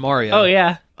taller than Mario. Oh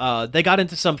yeah. They got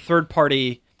into some third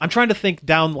party. I'm trying to think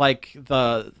down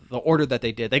the order that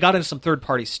they did. They got into some third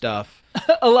party stuff.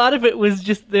 A lot of it was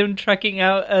just them trucking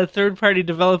out a third-party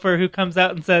developer who comes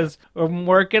out and says, "I'm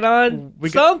working on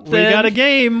something. We got a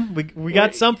game. We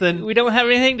got something. We don't have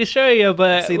anything to show you,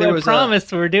 but See, there we was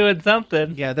promised we're doing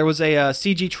something. Yeah, there was a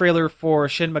CG trailer for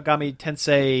Shin Megami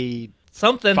Tensei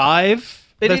Something. 5.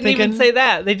 They they're didn't even thinking. say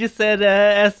that. They just said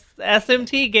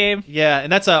SMT game. Yeah,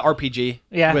 and that's a RPG.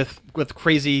 Yeah. with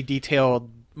crazy detailed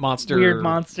Weird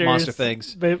monsters. monster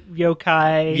things. But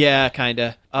yokai. Yeah,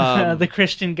 kinda. The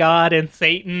Christian God and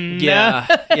Satan. Yeah.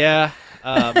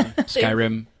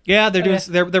 Skyrim. Yeah, they're doing.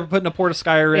 They're putting a port of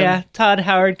Skyrim. Yeah, Todd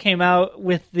Howard came out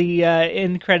with the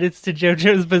end credits to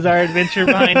JoJo's Bizarre Adventure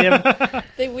behind him.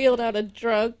 They wheeled out a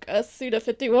drunk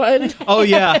Suda51. Oh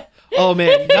yeah. Oh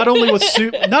man. Not only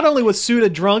was Suda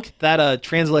drunk, that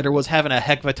translator was having a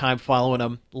heck of a time following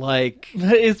him. Like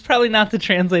But it's probably not the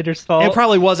translator's fault. it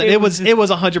probably wasn't. It was. just- It was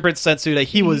 100% Suda.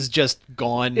 He was just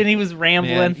gone. and he was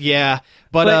rambling. Man. Yeah.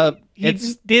 But He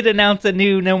it's did announce a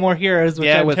new No More Heroes, which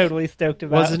Yeah, I'm with- totally stoked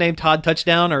about. what's his name? Todd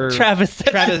Touchdown or Travis.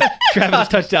 Travis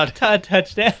Touchdown. Todd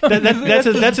Touchdown.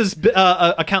 That's his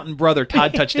accountant brother,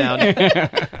 Todd Touchdown.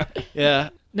 Yeah,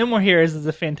 No More Heroes is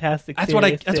a fantastic. that's series,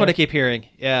 what I too. keep hearing.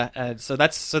 Yeah, so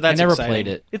that's I never exciting. played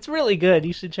it. It's really good.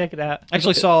 You should check it out. I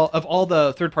actually saw of all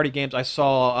the third-party games, I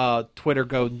saw Twitter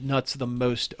go nuts the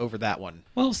most over that one.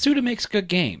 Well, Suda makes good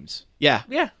games. Yeah,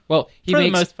 Yeah, Well, he For the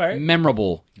makes most part.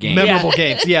 memorable games. memorable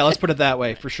games. Yeah, let's put it that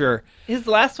way for sure. his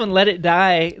last one, Let It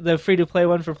Die, the free-to-play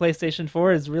one for PlayStation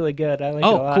 4, is really good. I like it a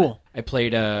Oh, lot. cool. I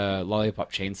played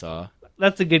Lollipop Chainsaw.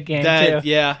 That's a good game That too.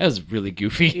 yeah, That was really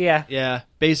goofy. Yeah. yeah.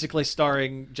 Basically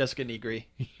starring Jessica Negri.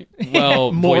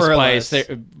 Well, More or voiced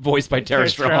less. by Tara Tara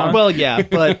Strong. Strong. Well, yeah,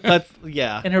 but that's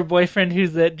yeah. And her boyfriend,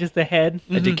 who's just a head.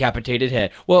 A decapitated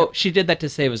head. Well, she did that to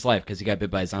save his life because he got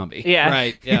bit by a zombie. Yeah.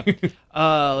 Right. Yeah.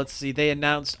 Let's see. They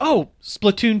announced. Oh,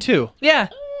 Splatoon 2. Yeah.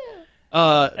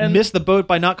 Missed the boat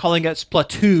by not calling it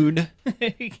Splatoon.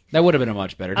 That would have been a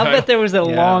much better I'll title. bet there was a Yeah.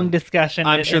 long discussion.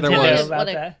 I'm at sure there Nintendo was. I didn't about want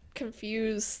to that.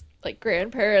 confuse like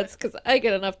grandparents because I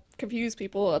get enough confused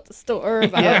people at the store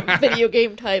about video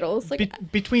game titles. Like,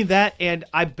 Between that and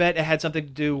I bet it had something to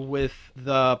do with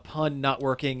the pun not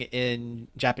working in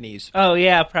Japanese. Oh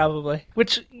yeah, probably.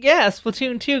 Which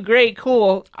Splatoon 2, great,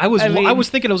 cool. I was mean,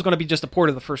 thinking it was going to be just a port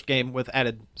of the first game with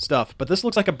added stuff, but this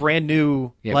looks like a brand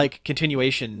new Yep. like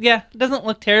continuation. Yeah, it doesn't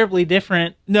look terribly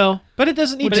different. No, but it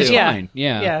doesn't need But to. it's Yeah. fine.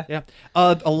 Yeah. Yeah. Yeah.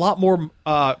 A lot more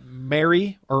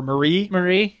Mary or Marie.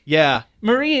 Marie. Yeah,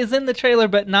 Marie is in the trailer,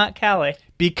 but not Callie.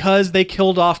 because they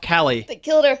killed off Callie. they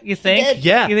killed her. You think? Dead.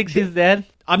 Yeah. You think she's dead?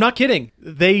 I'm not kidding.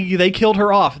 They killed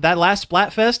her off. That last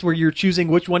Splatfest where you're choosing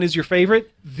which one is your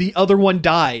favorite, the other one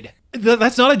died.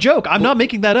 That's not a joke. I'm not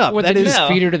making that up. What, That they is just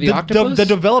feed her to the octopus? the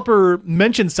developer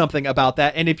mentioned something about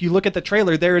that, and if you look at the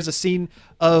trailer, there is a scene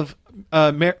of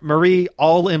Marie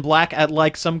all in black at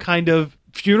like some kind of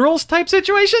funerals type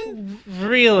situation,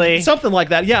 Really? something like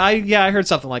that. Yeah, I heard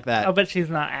something like that. I'll bet she's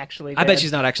not actually dead. I bet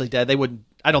she's not actually dead. They wouldn't.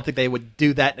 I don't think they would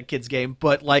do that in a kid's game.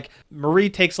 But like Marie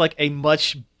takes like a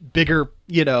much bigger,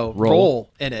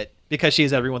 role in it because she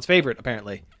is everyone's favorite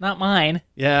apparently. Not mine.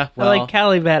 Yeah. I Well, like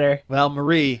Callie better. well,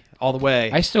 Marie all the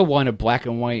way. I still wanted black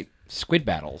and white squid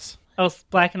battles. Oh, it's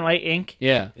black and white ink.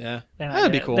 Yeah. yeah. They're not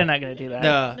That'd be gonna- cool. They're not going to do that.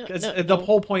 No, No, 'cause no, the no.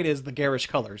 whole point is the garish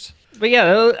colors. But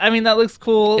yeah, I mean that looks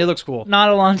cool. It looks cool. Not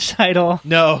a launch title.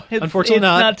 No, unfortunately it's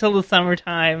not till the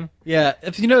summertime. Yeah,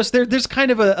 if you notice, there's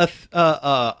kind of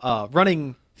a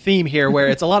running theme here where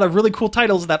it's a lot of really cool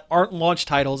titles that aren't launch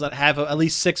titles that have at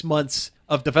least 6 months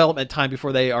of development time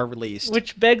before they are released.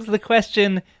 Which begs the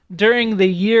question: during the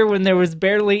year when there was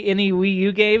barely any Wii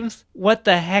U games, what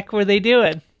the heck were they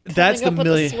doing? That's the Coming up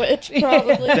with million. Switch,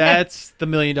 probably. That's the $1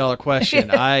 million question.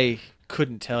 I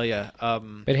couldn't tell you.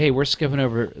 But hey, we're skipping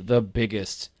over the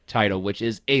biggest title, which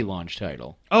is a launch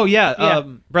title. Oh yeah, Yeah.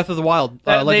 Breath of the Wild,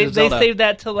 They Legend of Zelda, saved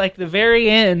that till like the very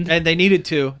end. and they needed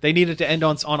to. They needed to end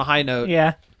on a high note.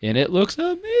 Yeah, And it looks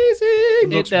amazing. It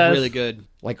looks does. really good.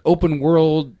 Like open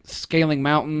world, scaling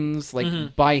mountains,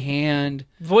 like by hand,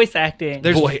 voice acting.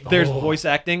 There's Boy, voice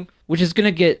acting. which is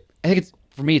gonna get. I think it's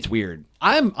for me. It's weird.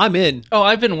 I'm in. Oh,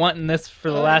 I've been wanting this for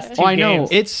the last two Oh, I know.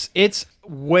 games. It's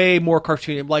way more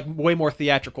cartoony, like way more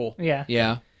theatrical, Yeah.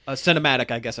 Yeah. cinematic,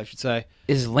 I guess I should say.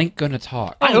 Is Link gonna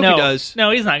talk? I hope no. he does.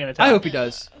 No, he's not going to talk. I hope he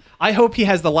does. I hope he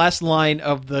has the last line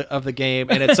of the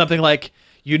game, and it's something like,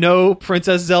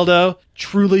 Princess Zelda,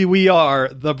 truly we are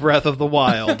the Breath of the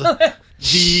Wild.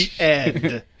 The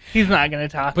end. He's not going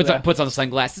to talk. though. Puts on the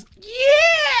sunglasses.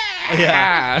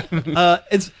 Yeah.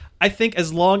 I think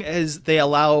as long as they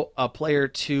allow a player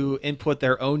to input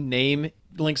their own name,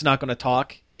 Link's not going to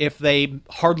talk. If they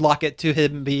hard lock it to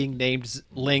him being named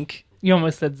Link, You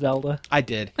almost said Zelda. I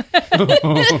did.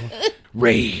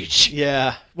 Rage.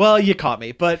 Yeah. Well, you caught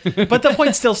me, but the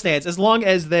point still stands. As long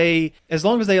as they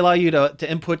allow you to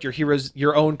input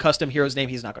your own custom hero's name,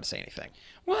 he's not going to say anything.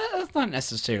 Well, that's not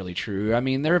necessarily true. I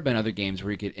mean, there have been other games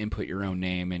where you could input your own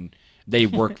name and they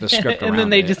work the script around And then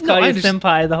they it. just No, call I you understand.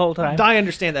 senpai the whole time. I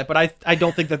understand that, but I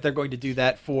don't think that they're going to do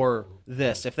that for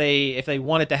this. If they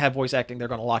wanted to have voice acting, they're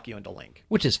going to lock you into Link.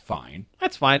 which is fine.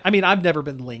 That's fine. I mean, I've never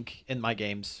been Link in my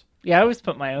games. Yeah, I always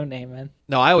put my own name in.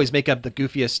 No, I always make up the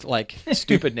goofiest, like,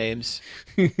 stupid names.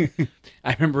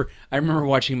 I remember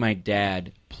watching my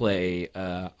dad play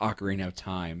Ocarina of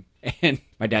Time, and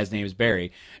my dad's name is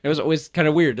Barry. It was always kind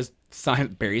of weird to sign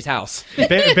Barry's house.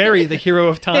 Barry, the hero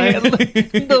of time.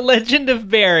 The Legend of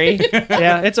Barry.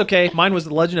 Yeah, it's okay. Mine was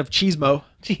the Legend of Cheesemo.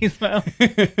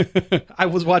 Cheesemo. I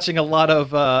was watching a lot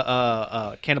of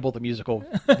Cannibal the Musical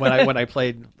when I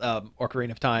played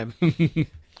Ocarina of Time.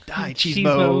 Die,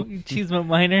 Cheesemo. Cheesemo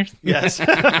Miners. Yes.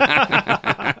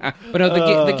 But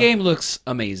no, the game looks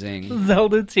amazing.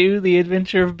 Zelda 2, The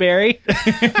Adventure of Barry.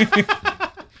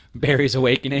 Barry's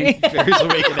Awakening. Barry's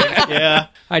Awakening. Yeah.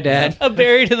 Hi, Dad. A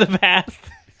Barry to the past.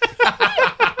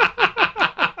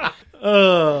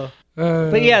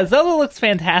 But yeah, Zelda looks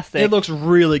fantastic. It looks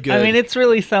really good. I mean, it's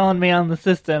really selling me on the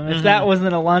system. If that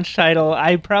wasn't a launch title,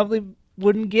 I probably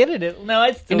wouldn't get it. No,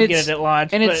 I'd still get it at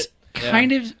launch. And but it's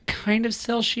kind of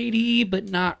cel shady, but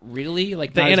not really.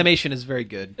 Like the animation is very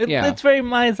good. it's very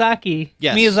Miyazaki.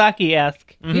 Yes.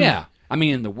 Miyazaki-esque. Yeah. I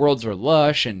mean, the worlds are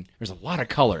lush, and there's a lot of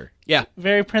color. Yeah.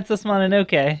 Very Princess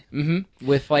Mononoke. Mm-hmm.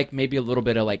 With, like, maybe a little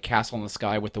bit of, like, Castle in the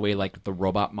Sky with the way, like, the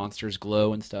robot monsters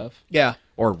glow and stuff. Yeah.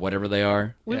 Or whatever they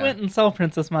are. We went and saw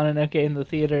Princess Mononoke in the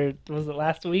theater. Was it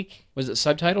last week? Was it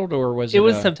subtitled, or was it... It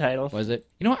was subtitled. Was it?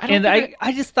 You know,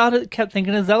 I just thought it kept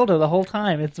thinking of Zelda the whole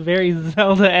time. It's very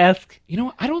Zelda-esque. You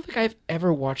know, I don't think I've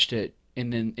ever watched it in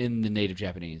the native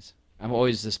Japanese. I've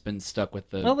always just been stuck with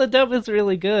the... Well, the dub is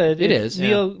really good. It is.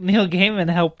 Neil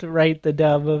Gaiman helped write the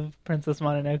dub of Princess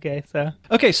Mononoke, so...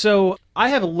 Okay, so I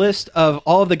have a list of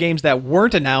all of the games that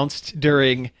weren't announced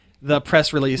during the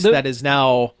press release that is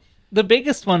now... The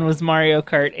biggest one was Mario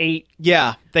Kart 8.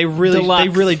 Yeah, they really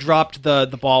Deluxe. dropped the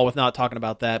ball with not talking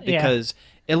about that because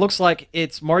it looks like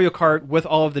it's Mario Kart with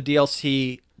all of the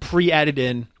DLC pre-added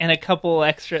in. And a couple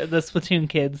extra, the Splatoon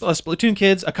kids. Splatoon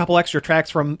kids, a couple extra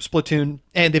tracks from Splatoon,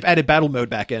 and they've added battle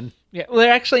mode back in. Yeah, well,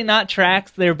 they're actually not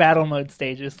tracks, they're battle mode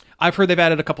stages. I've heard they've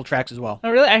added a couple tracks as well. Oh,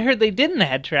 really? I heard they didn't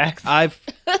add tracks.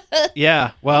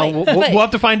 Yeah, well, we'll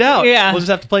have to find out. Yeah. We'll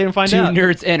just have to play it and find Two out.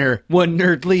 nerds enter, one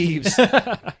nerd leaves.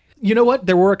 You know what?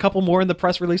 There were a couple more in the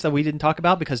press release that we didn't talk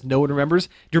about because no one remembers.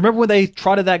 Do you remember when they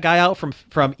trotted that guy out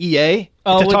from EA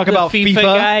to with talk the about FIFA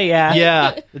guy? Yeah.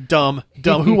 Yeah. Dumb.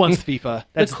 Who wants FIFA?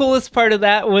 The coolest part of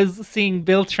that was seeing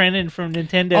Bill Trennan from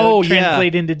Nintendo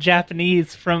translate into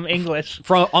Japanese from English.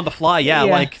 On the fly, yeah,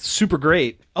 Yeah. like super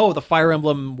great. Oh, the Fire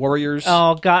Emblem Warriors.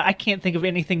 Oh, God, I can't think of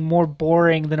anything more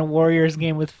boring than a Warriors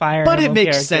game with Fire but Emblem it makes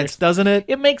characters. sense, doesn't it?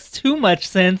 It makes too much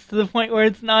sense to the point where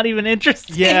it's not even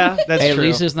interesting. Yeah, that's Hey, at true.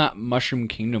 least it's not Mushroom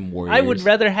Kingdom Warriors. I would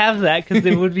rather have that because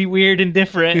it would be weird and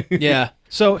different. Yeah.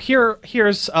 So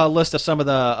here's a list of some of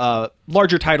the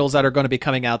larger titles that are going to be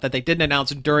coming out that they didn't announce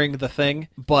during the thing,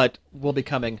 but will be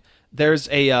coming. There's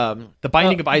the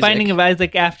Binding of Isaac. Binding of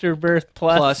Isaac Afterbirth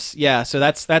Plus. Yeah, so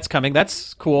that's coming.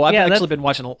 That's cool. I've Yeah, actually that's- been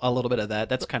watching a little bit of that.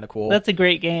 That's kind of cool. That's a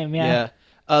great game, yeah.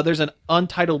 There's an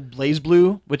Untitled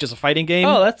BlazBlue, which is a fighting game.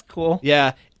 Oh, that's cool.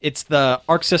 Yeah, it's the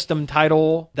Arc System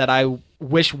title that I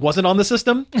wish wasn't on the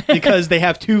system because they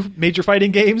have two major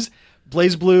fighting games,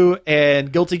 BlazBlue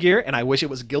and Guilty Gear, and I wish it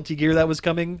was Guilty Gear that was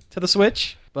coming to the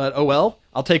Switch. But oh well,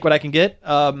 I'll take what I can get.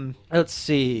 Let's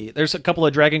see. There's a couple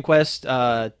of Dragon Quest. 10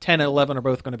 and 11 are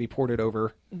both going to be ported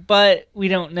over. But we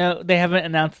don't know. They haven't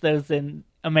announced those in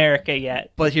America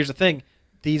yet. But here's the thing: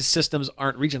 these systems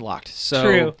aren't region locked, so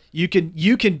True.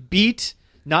 you can beat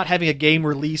not having a game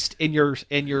released in your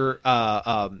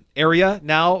area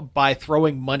now by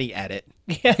throwing money at it.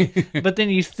 Yeah, but then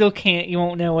you still can't. You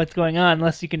won't know what's going on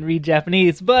unless you can read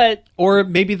Japanese. But Or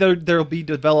maybe there'll be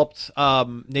developed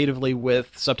natively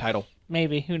with subtitle.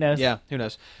 maybe, who knows? Yeah, who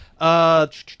knows?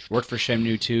 Worked for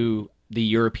Shenmue 2, the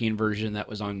European version that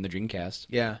was on the Dreamcast.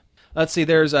 Yeah. Let's see.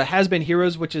 There's Has Been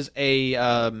Heroes, which is a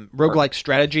roguelike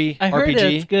strategy I heard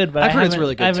RPG. it's good, but I've I heard it's haven't-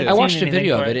 really I good haven't too. I seen watched a anything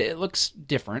video for of it. it. It looks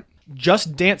different.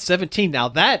 Just Dance 17. Now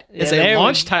that is a there we-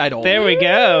 launch title. There we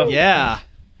go. Yeah.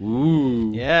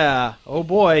 Ooh. Yeah. Oh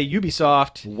boy,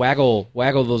 Ubisoft. Waggle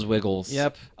those wiggles.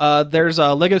 Yep. There's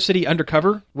Lego City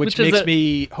Undercover, which Which is makes a-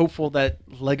 me hopeful that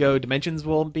Lego Dimensions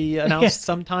will be announced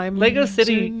sometime. Lego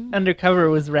City soon. Undercover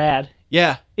was rad.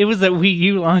 Yeah. It was a Wii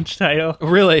U launch title.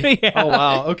 Really? Yeah. Oh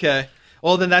wow. Okay.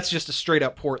 Well, then that's just a straight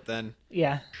up port then.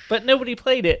 Yeah, but nobody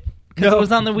played it because No. it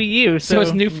was on the Wii U. So, So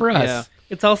it's new for us. Yeah.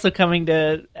 It's also coming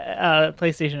to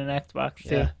PlayStation and Xbox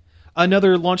too. Yeah.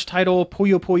 Another launch title,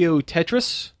 Puyo Puyo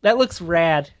Tetris. That looks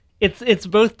rad. It's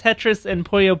both Tetris and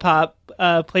Puyo Pop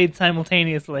played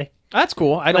simultaneously. That's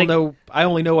cool. I don't Like- know. I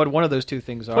only know what one of those two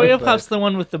things are. Puyo but- Pop's the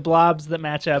one with the blobs that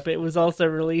match up. It was also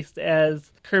released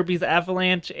as Kirby's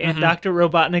Avalanche and Dr.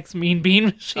 Robotnik's Mean Bean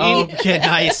Machine. Oh, yeah,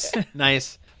 nice,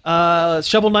 nice.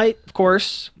 Shovel Knight, of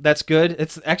course, that's good.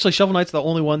 It's actually Shovel Knight's the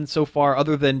only one so far,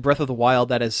 other than Breath of the Wild,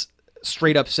 that has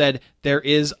straight up said there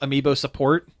is amiibo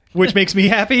support, which makes me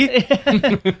happy.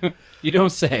 You don't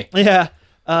say. Yeah.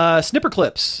 Snipper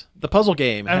Clips, the puzzle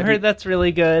game. I've heard that's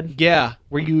really good. Yeah,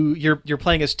 where you're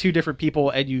playing as two different people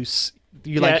and you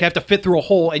have to fit through a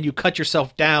hole and you cut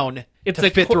yourself down It's to a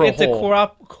fit through a it's hole.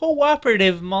 a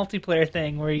cooperative multiplayer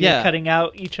thing where you're Yeah. cutting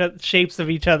out shapes of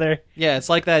each other. Yeah, it's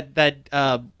like that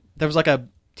there was like a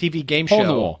TV game show. Hole in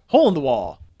the Wall. Hole in the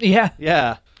Wall. Yeah.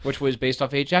 Yeah. Which was based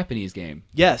off a Japanese game.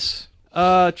 Yes.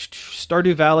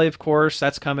 Stardew Valley, of course,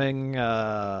 that's coming.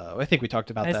 I think we talked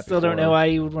about I that still don't before. know why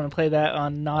you would want to play that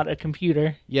on not a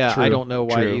computer. Yeah, True, I don't know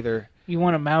why true. either. You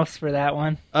want a mouse for that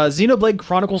one. Xenoblade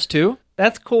Chronicles 2.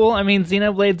 That's cool. I mean,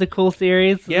 Xenoblade's a cool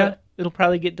series. Yeah. It'll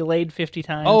probably get delayed 50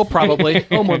 times. Oh, probably.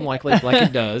 Oh, more than likely. Like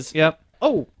it does. Yep.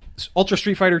 Oh, Ultra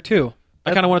Street Fighter 2.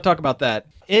 I kind of want to talk about that.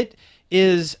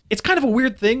 It's kind of a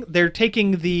weird thing. They're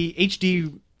taking the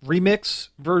HD remix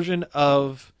version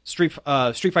of Street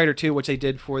Fighter 2, which they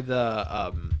did for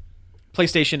the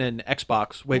PlayStation and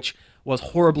Xbox, which was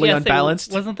horribly Yes,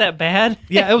 unbalanced. Wasn't that bad?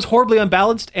 Yeah, it was horribly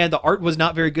unbalanced, and the art was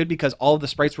not very good because all of the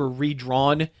sprites were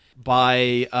redrawn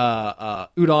by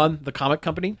Udon, the comic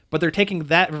company. But they're taking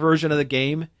that version of the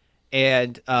game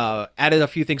and added a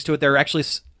few things to it. They're actually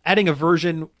adding a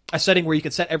setting where you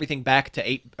can set everything back to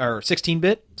 8 or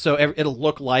 16-bit, so it'll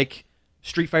look like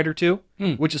Street Fighter 2,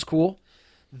 which is cool.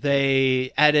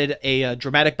 They added a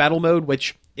dramatic battle mode,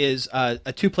 which is a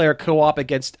 2-player co-op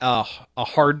against a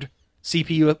hard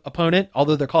CPU opponent,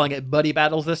 although they're calling it buddy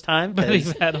battles this time. 'cause-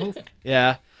 Buddy battles.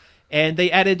 yeah. And they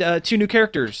added 2 new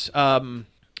characters.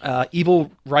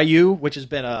 Evil Ryu, which has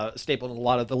been a staple in a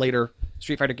lot of the later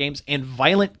Street Fighter games, and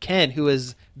Violent Ken, who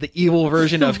is the evil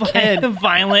version of Ken.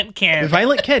 Violent Ken.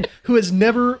 Violent Ken, who has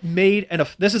never made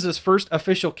this is his first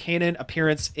official canon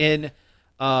appearance in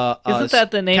Isn't that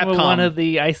the name of Capcom. one of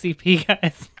the ICP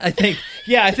guys? I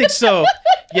think so.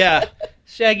 Yeah.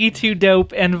 Shaggy 2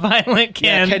 Dope and Violent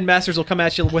Yeah, Ken. Ken Masters will come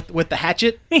at you with the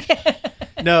hatchet.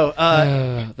 No,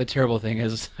 The terrible thing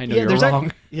is, I know yeah, you're there's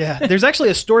wrong. there's actually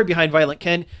a story behind Violent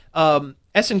Ken.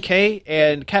 SNK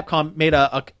and Capcom made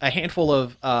a handful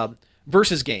of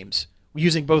versus games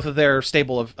using both of their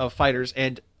stable of fighters,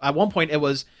 and at one point it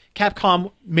was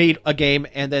Capcom made a game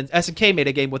and then SNK made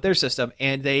a game with their system,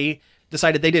 and they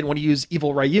decided they didn't want to use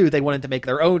Evil Ryu. They wanted to make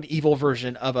their own evil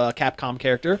version of a Capcom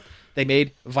character. They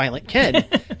made Violent Ken.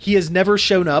 He has never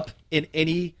shown up in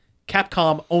any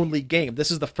Capcom only game.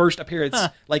 This is the first appearance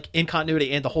like in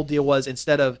continuity, and the whole deal was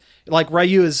instead of like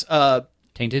Ryu is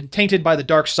Tainted? by the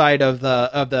dark side of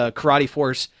the Karate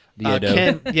Force. The Edo.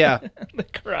 Ken, yeah, The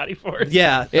Karate Force.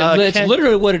 yeah, It's Ken,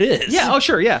 literally what it is. yeah. Oh,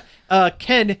 sure, yeah.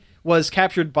 Ken was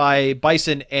captured by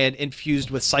Bison and infused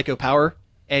with psycho power,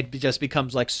 and just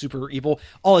becomes like super evil.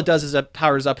 All it does is it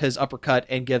powers up his uppercut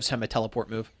and gives him a teleport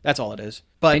move. That's all it is.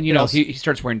 But And, you know, he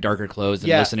starts wearing darker clothes and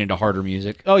Yeah. listening to harder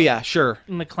music. oh yeah, sure.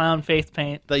 And the clown face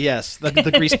paint.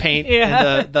 The grease paint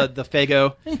Yeah. and the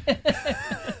Fago.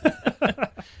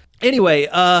 Anyway,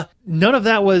 none of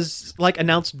that was like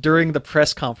announced during the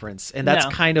press conference, and that's No.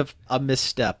 kind of a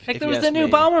misstep. Heck, if there you was a ask new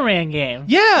me. Bomberman game.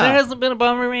 Yeah. There hasn't been a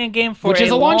Bomberman game for Which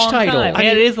is a long launch title. time. I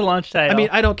Yeah, mean- it is a launch title. I mean,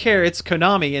 I don't care. It's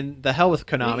Konami, and the hell with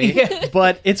Konami. Yeah.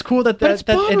 But it's cool that But it's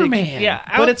Bomberman. Yeah,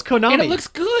 But it's Konami. And it looks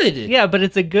good. yeah, but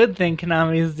it's a good thing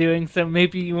Konami is doing, so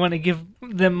maybe you want to give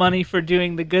them money for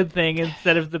doing the good thing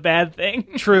instead of the bad thing.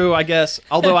 True, I guess.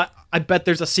 Although I bet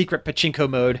there's a secret pachinko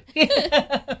mode.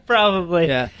 Probably.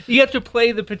 Yeah. You have to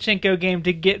play the pachinko game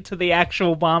to get to the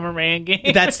actual Bomberman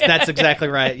game. That's exactly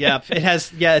right. Yeah,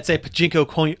 it's a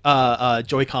pachinko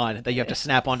Joy-Con that you have to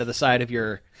snap onto the side of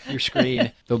your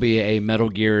screen. There'll be a Metal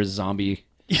Gear zombie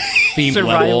themed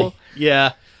Survival. level.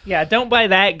 Yeah. Yeah, don't buy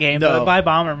that game, No. but buy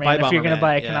Bomberman Buy if you're going Bomberman, to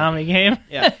buy a yeah. Konami game.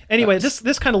 Yeah. Anyway,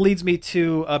 this kind of leads me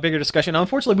to a bigger discussion.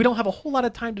 Unfortunately, we don't have a whole lot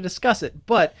of time to discuss it,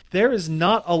 but there is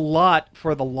not a lot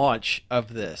for the launch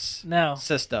of this No.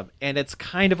 system, and it's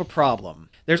kind of a problem.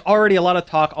 There's already a lot of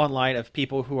talk online of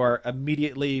people who are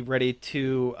immediately ready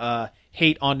to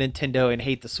hate on Nintendo and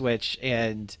hate the Switch,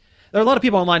 and there are a lot of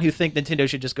people online who think Nintendo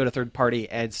should just go to third party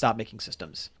and stop making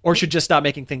systems, or should just stop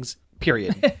making things,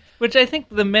 period. Which I think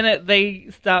the minute they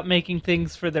stop making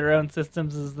things for their own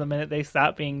systems is the minute they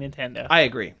stop being Nintendo. I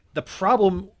agree. The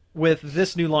problem with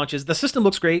this new launch is the system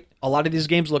looks great. A lot of these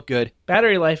games look good.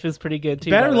 Battery life is pretty good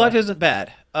too. by Battery the life way. isn't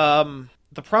bad.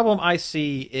 The problem I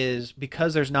see is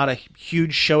because there's not a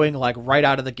huge showing like right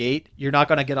out of the gate, you're not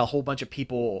going to get a whole bunch of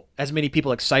people, as many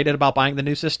people excited about buying the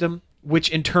new system, which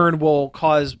in turn will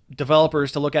cause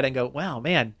developers to look at it and go, wow,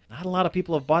 man, not a lot of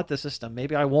people have bought this system.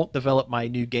 Maybe I won't develop my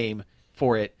new game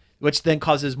for it. which then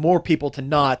causes more people to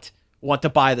not want to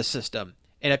buy the system.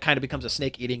 And it kind of becomes a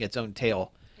snake eating its own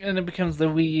tail. And it becomes the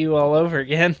Wii U all over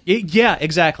again. Yeah,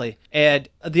 exactly. And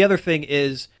the other thing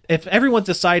is, if everyone's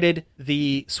decided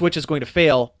the Switch is going to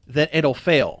fail, then it'll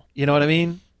fail. You know what I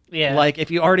mean? Yeah. Like,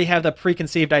 if you already have the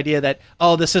preconceived idea that,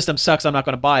 oh, the system sucks, I'm not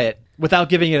going to buy it, without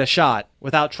giving it a shot,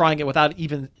 without trying it, without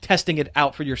even testing it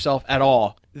out for yourself at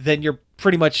all, then you're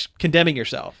pretty much condemning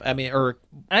yourself. I mean, or...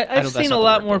 I've that's seen not a the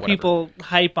lot word, more but whatever. people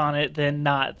hype on it than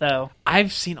not, though.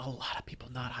 I've seen a lot of people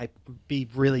not be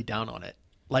really down on it.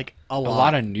 Like, a A lot.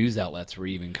 lot of news outlets were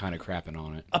even kind of crapping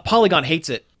on it. Polygon hates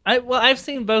it. I've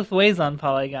seen both ways on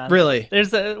Polygon. Really?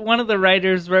 There's one of the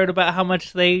writers wrote about how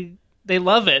much they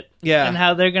love it. Yeah. And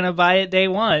how they're going to buy it day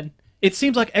one. It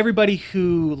seems like everybody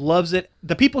who loves it,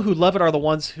 the people who love it are the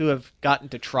ones who have gotten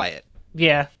to try it.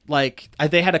 Yeah. Like,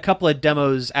 they had a couple of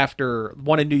demos after,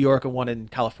 one in New York and one in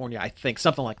California, I think,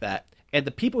 something like that. And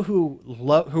the people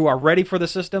who are ready for the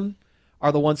system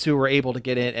are the ones who were able to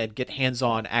get in and get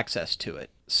hands-on access to it.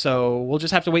 So we'll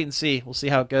just have to wait and see. We'll see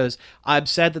how it goes. I'm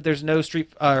sad that there's no not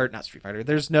Street Fighter.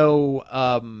 There's no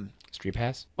Street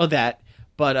Pass? but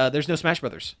there's no Smash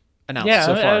Brothers announced Yeah,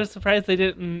 so far. I was surprised they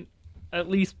didn't at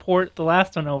least port the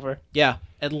last one over. Yeah,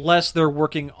 unless they're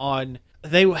working on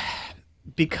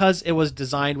because it was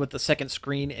designed with the second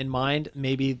screen in mind.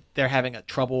 Maybe they're having a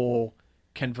trouble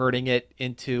converting it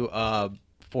into a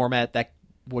format that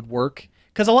would work.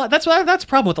 Because that's a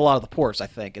problem with a lot of the ports. I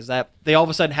think is that they all of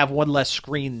a sudden have one less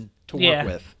screen to Yeah.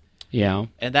 work with, Yeah.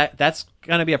 and that's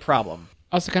gonna be a problem.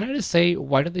 Also, can I just say,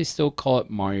 why do they still call it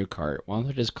Mario Kart? Why don't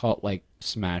they just call it, like,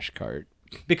 Smash Kart?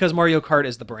 Because Mario Kart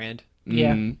is the brand.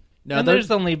 Yeah. No, And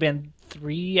there's only been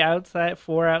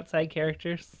 4 outside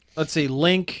characters. let's see,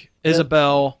 Link,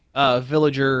 Isabelle,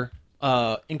 Villager,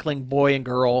 Inkling Boy and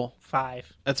Girl.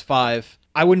 5. That's 5.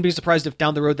 I wouldn't be surprised if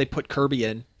down the road they put Kirby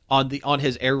in on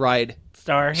his air ride.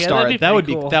 Star. Yeah, Star. that would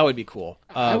be cool. That would be cool.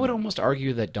 I would almost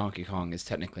argue that Donkey Kong is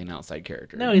technically an outside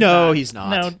character. No, he's No, not. he's not.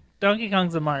 No, Donkey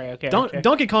Kong's a Mario character.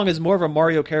 Donkey Kong is more of a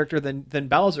Mario character than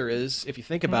Bowser is, if you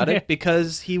think about Yeah. it,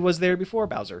 because he was there before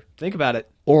Bowser. Think about it.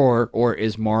 Or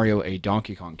is Mario a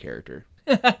Donkey Kong character?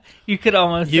 You could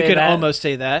almost You say could that. almost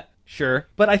say that, sure.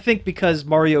 But I think because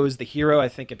Mario is the hero, I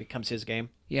think it becomes his game.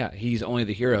 Yeah, he's only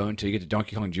the hero until you get to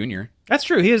Donkey Kong Jr. That's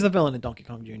true. He is the villain in Donkey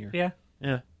Kong Jr. Yeah.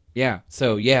 Yeah. Yeah,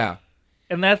 so yeah.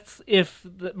 And that's if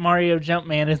the Mario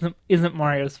Jumpman isn't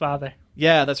Mario's father.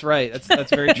 Yeah, that's right. That's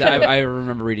very true. I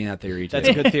remember reading that theory, too. That's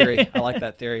a good theory. I like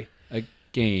that theory. A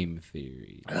game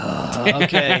theory.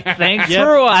 Okay. Thanks Yep.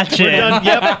 for watching. We're done.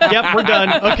 Yep, we're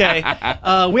done. Okay.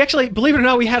 We actually, believe it or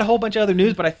not, we had a whole bunch of other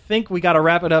news, but I think we got to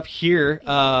wrap it up here.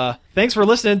 Thanks for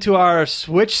listening to our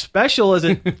Switch special, as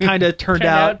it kind of turned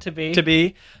out to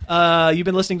be. You've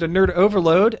been listening to Nerd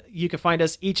Overload. You can find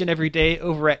us each and every day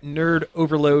over at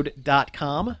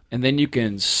nerdoverload.com. And then you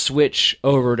can switch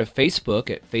over to Facebook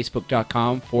at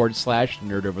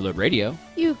facebook.com/Nerd Overload Radio.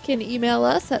 You can email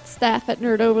us at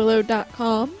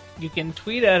staff@nerdoverload.com. You can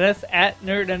tweet at us at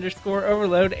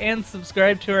nerd_overload and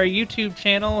subscribe to our YouTube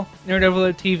channel, Nerd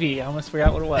Overload TV. I almost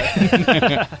forgot what it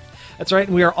was. That's right.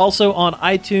 And we are also on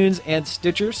iTunes and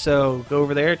Stitcher, so go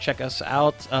over there, check us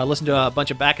out, listen to a bunch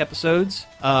of back episodes.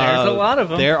 There's a lot of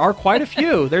them. There are quite a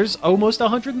few. There's almost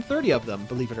 130 of them,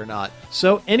 believe it or not.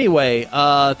 So anyway,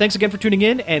 thanks again for tuning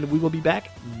in, and we will be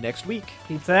back next week.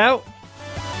 Pizza out.